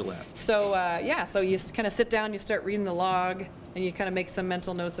overlap. Overlap. So so you kind of sit down, you start reading the log, and you kind of make some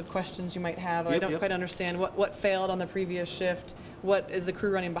mental notes of questions you might have. I Yep, don't yep. quite understand what failed on the previous shift. What is the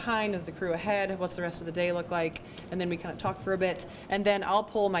crew running behind? Is the crew ahead? What's the rest of the day look like? And then we kind of talk for a bit, and then I'll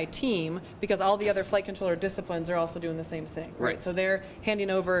pull my team because all the other flight controller disciplines are also doing the same thing. Right. So they're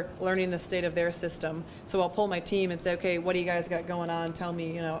handing over, learning the state of their system. So I'll pull my team and say, okay, what do you guys got going on? Tell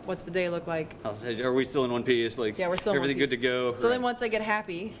me, what's the day look like? I'll say, are we still in one piece? Like, Yeah, we're still in one everything piece. good to go? So then once I get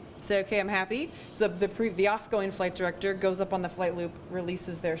happy, say, okay, I'm happy. So the off-going flight director goes up on the flight loop,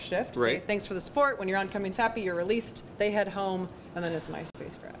 releases their shift. Say, Right. thanks for the support. When your oncoming's happy, you're released. They head home, and then it's my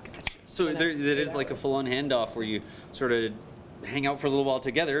spacecraft. So And there that's is 8 like a hours. full-on handoff where you sort of hang out for a little while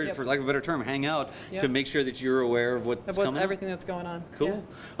together, Yep. for lack of a better term, hang out Yep. to make sure that you're aware of what's About coming. everything that's going on. Cool. Yeah.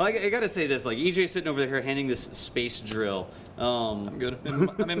 Well, I got to say this, like EJ's sitting over there handing this space drill. I'm good.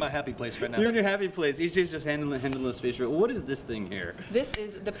 I'm in my happy place right now. You're in your happy place. EJ's just handling the space drill. What is this thing here? This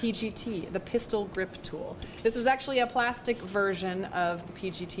is the PGT, the pistol grip tool. This is actually a plastic version of the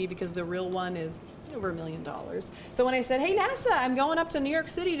PGT because the real one is over $1 million. So when I said, hey NASA, I'm going up to New York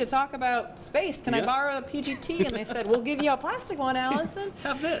City to talk about space, can I Yeah. borrow the PGT? And they said, we'll give you a plastic one, Allison.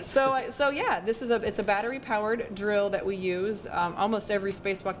 Have this. So yeah, it's a battery powered drill that we use. Almost every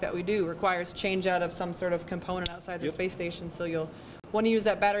spacewalk that we do requires change out of some sort of component outside the Yep. space station. So you'll want to use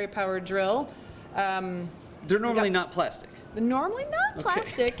that battery powered drill. They're normally not plastic. Normally not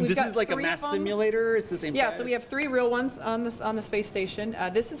plastic. We've This got is like a 3 mass of 'em. simulator. It's the same. Yeah, size? so we have 3 real ones on the space station.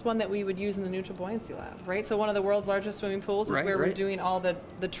 This is one that we would use in the neutral buoyancy lab, right? So one of the world's largest swimming pools is Right, where we're right. doing all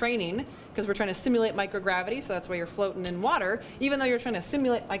the training because we're trying to simulate microgravity. So that's why you're floating in water. Even though you're trying to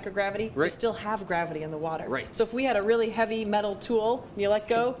simulate microgravity, you Right. still have gravity in the water. Right. So if we had a really heavy metal tool and you let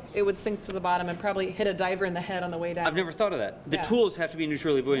go, it would sink to the bottom and probably hit a diver in the head on the way down. I've never thought of that. The Yeah. tools have to be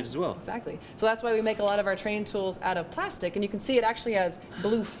neutrally buoyant as well. Exactly. So that's why we make a lot of our training tools out of plastic, and you can see it actually has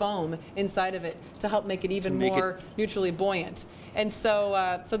blue foam inside of it to help make it even make more neutrally buoyant. And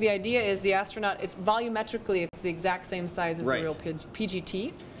so, so the idea is the astronaut, it's volumetrically, it's the exact same size as Right. the real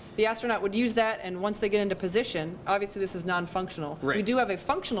PGT. The astronaut would use that, and once they get into position, obviously this is non-functional. Right. We do have a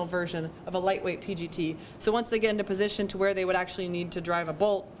functional version of a lightweight PGT. So once they get into position to where they would actually need to drive a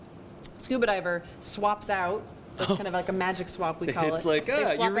bolt, scuba diver swaps out. That's kind of like a magic swap, we call it. It's like, They you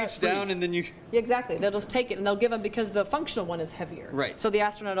swap out reach down fleet. and then you. Yeah, exactly. They'll just take it and they'll give them because the functional one is heavier. Right. So the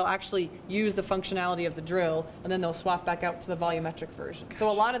astronaut will actually use the functionality of the drill and then they'll swap back out to the volumetric version. So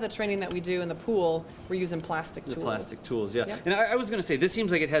a lot of the training that we do in the pool, we're using plastic The tools. plastic tools, yeah. Yep. And I was going to say, this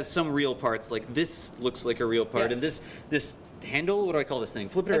seems like it has some real parts. Like this looks like a real part, Yes. and this handle. What do I call this thing?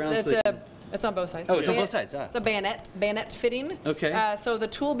 Flip it around. It's on both sides. Oh, it's on both sides, It's a bayonet fitting. Okay. So the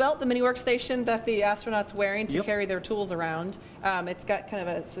tool belt, the mini workstation that the astronaut's wearing to Yep. carry their tools around, it's got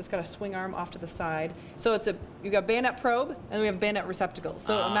it's got a swing arm off to the side. So you've got bayonet probe and we have bayonet receptacle.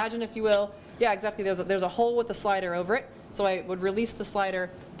 So imagine, if you will, yeah, exactly. There's a hole with the slider over it. So I would release the slider,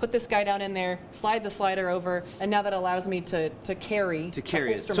 put this guy down in there, slide the slider over, and now that allows me to carry. To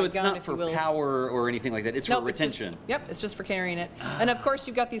carry it. holster So my it's gun, not if you for will. power or anything like that. It's Nope, for retention. Yep, it's just for carrying it. And of course,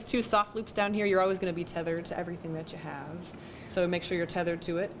 you've got these 2 soft loops down here. You're always going to be tethered to everything that you have. So make sure you're tethered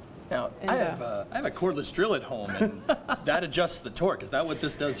to it. Now, I have a cordless drill at home, and that adjusts the torque. Is that what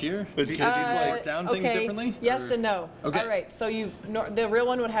this does here? Can you torque down things differently? Yes and no. Okay. All right, so the real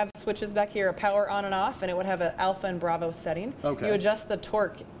one would have switches back here, a power on and off, and it would have an alpha and bravo setting. Okay. You adjust the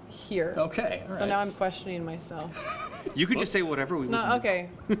torque here. Okay, all right. So now I'm questioning myself. You could just say whatever we want. Okay.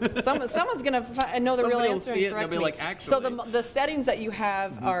 Someone's going to know the real answer and correct me. Like, actually. So the settings that you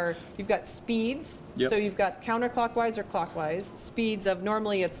have are, you've got speeds. Yep. So you've got counterclockwise or clockwise. Speeds of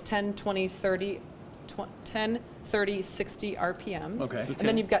normally it's 10, 20, 30, 10, 30, 60 RPMs. Okay. And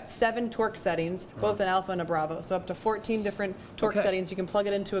then you've got 7 torque settings, both an alpha and a bravo. So up to 14 different torque settings. You can plug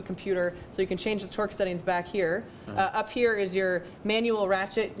it into a computer, so you can change the torque settings back here. Up here is your manual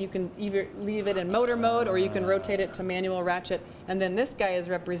ratchet. You can either leave it in motor mode, or you can rotate it to manual ratchet. And then this guy is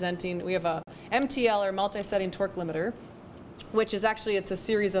representing, we have a MTL, or multi-setting torque limiter, which is actually, it's a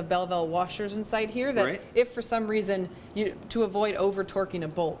series of Belleville washers inside here that if for some reason, to avoid over torquing a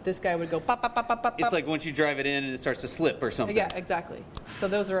bolt, this guy would go pop, pop, pop, pop, pop. It's like once you drive it in and it starts to slip or something. Yeah, exactly. So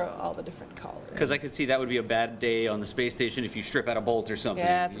those are all the different colors. Because I could see that would be a bad day on the space station if you strip out a bolt or something.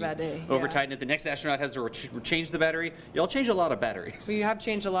 Yeah, it's a bad day. Over tighten it. The next astronaut has to change the battery. Y'all change a lot of batteries. We have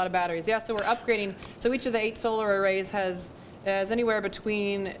changed a lot of batteries. Yeah, so we're upgrading. So each of the 8 solar arrays has anywhere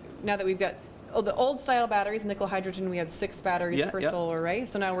between, now that we've got, the old style batteries, nickel hydrogen, we had 6 batteries per solar array.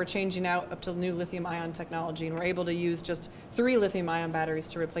 So now we're changing out up to new lithium ion technology, and we're able to use just 3 lithium ion batteries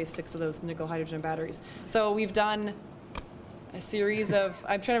to replace 6 of those nickel hydrogen batteries. So we've done a series of,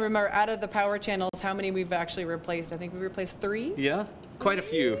 I'm trying to remember, out of the power channels, how many we've actually replaced. I think we replaced 3. Yeah, quite a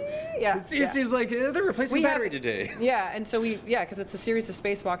few. Yeah. It seems like they're replacing battery today. Yeah, and so because it's a series of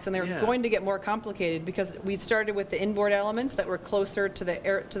spacewalks, and they're going to get more complicated because we started with the inboard elements that were closer to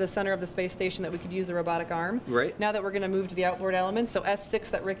the center of the space station that we could use the robotic arm. Right. Now that we're going to move to the outboard elements, so S6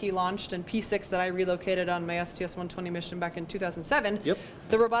 that Ricky launched and P6 that I relocated on my STS-120 mission back in 2007. Yep.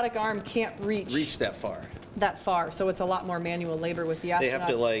 The robotic arm can't reach that far. So it's a lot more manual labor with the astronauts. They have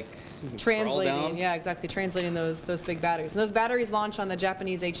to translating, translating those big batteries. And those batteries launch on the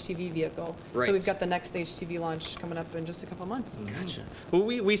Japanese HTV vehicle. Right. So we've got the next HTV launch coming up in just a couple months. Gotcha. Well,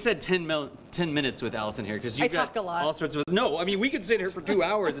 we said 10 minutes with Allison here because you got talk a lot. all sorts of. No, I mean we could sit here for 2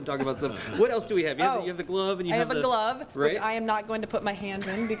 hours and talk about stuff. What else do we have? You have the glove, and you have a glove, right? which I am not going to put my hands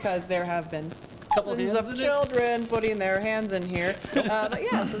in because there have been couple of children putting their hands in here. But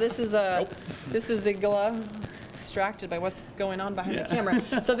yeah, so this is this is the glove. Distracted by what's going on behind the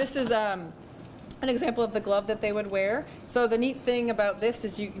camera. So this is an example of the glove that they would wear. So the neat thing about this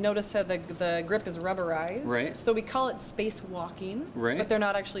is you notice how the grip is rubberized. Right. So we call it spacewalking. Right. But they're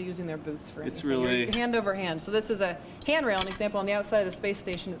not actually using their boots for anything. It's really hand over hand. So this is a handrail, an example on the outside of the space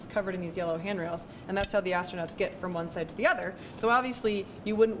station. It's covered in these yellow handrails, and that's how the astronauts get from one side to the other. So obviously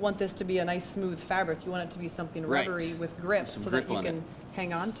you wouldn't want this to be a nice smooth fabric. You want it to be something rubbery with grip, so that you can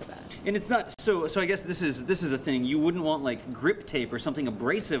hang on to that. And it's not so I guess this is a thing. You wouldn't want like grip tape or something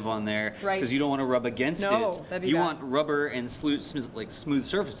abrasive on there because you don't want to rub against it. That'd be you bad. Want rubber and smooth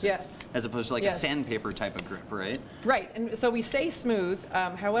surfaces as opposed to like a sandpaper type of grip, right? Right. And so we say smooth.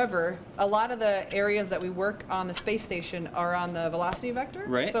 However, a lot of the areas that we work on the space station are on the velocity vector.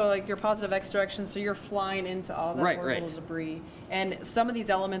 Right. So like your positive X direction, so you're flying into all that orbital debris. And some of these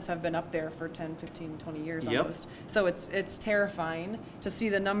elements have been up there for 10, 15, 20 years almost. So it's terrifying to see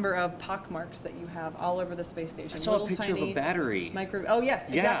the number of pockmarks that you have all over the space station. I saw a picture of a battery. Oh yes,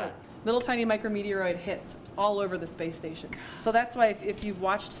 exactly. Little tiny micrometeoroid hits all over the space station. So that's why if you've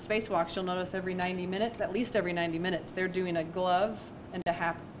watched spacewalks, you'll notice every 90 minutes, at least every 90 minutes, they're doing a glove and a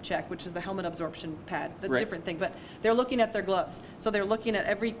HAP check, which is the helmet absorption pad, the different thing. But they're looking at their gloves. So they're looking at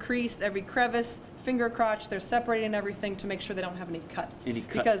every crease, every crevice, finger crotch. They're separating everything to make sure they don't have any cuts.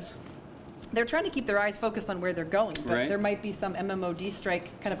 Because they're trying to keep their eyes focused on where they're going, but there might be some MMOD strike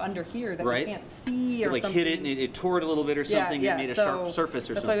kind of under here that we can't see or something. Hit it and it tore it a little bit or something. It made a sharp surface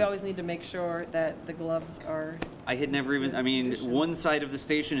or something. That's why we always need to make sure that the gloves are. I had never even. I mean, one side of the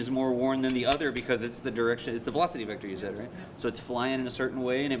station is more worn than the other because it's the direction. It's the velocity vector you said, right? So it's flying in a certain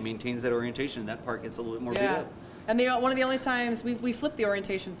way and it maintains that orientation. That part gets a little bit more beat up. And one of the only times we flip the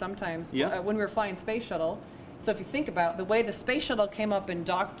orientation sometimes when we were flying space shuttle. So if you think about the way the space shuttle came up and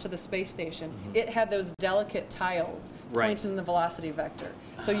docked to the space station, it had those delicate tiles pointing in the velocity vector.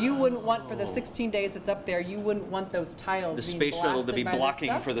 So you wouldn't want, for the 16 days it's up there, you wouldn't want those tiles the space shuttle to be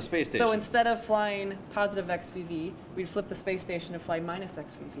blocking for the space station. So instead of flying positive XVV, we'd flip the space station and fly minus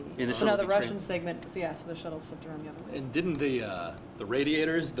XVV. So now the Russian segment, so the shuttle's flipped around the other way. And didn't the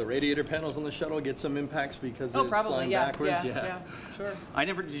radiator panels on the shuttle get some impacts because it's flying backwards? Yeah, sure.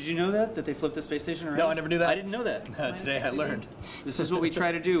 Did you know that they flipped the space station around? No, I never knew that. I didn't know that. Today I learned. This is what we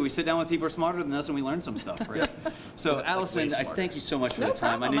try to do. We sit down with people who are smarter than us and we learn some stuff, right? So, Allison, I thank you so much for the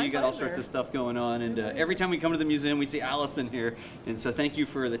time. I know you got all sorts of stuff going on, and every time we come to the museum, we see Allison here. And so, thank you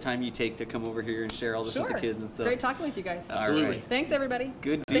for the time you take to come over here and share all this with the kids and stuff. Great talking with you guys. Absolutely. Right. Thanks, everybody.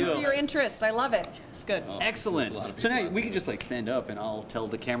 Good deal. Thanks for your interest. I love it. It's good. Excellent. So now we can just like stand up, and I'll tell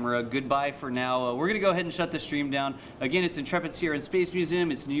the camera goodbye for now. We're gonna go ahead and shut the stream down. Again, it's Intrepid Sea and Space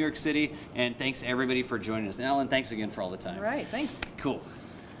Museum. It's New York City, and thanks everybody for joining us. And Alan, thanks again for all the time. All right. Thanks. Cool.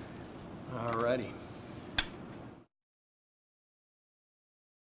 All righty.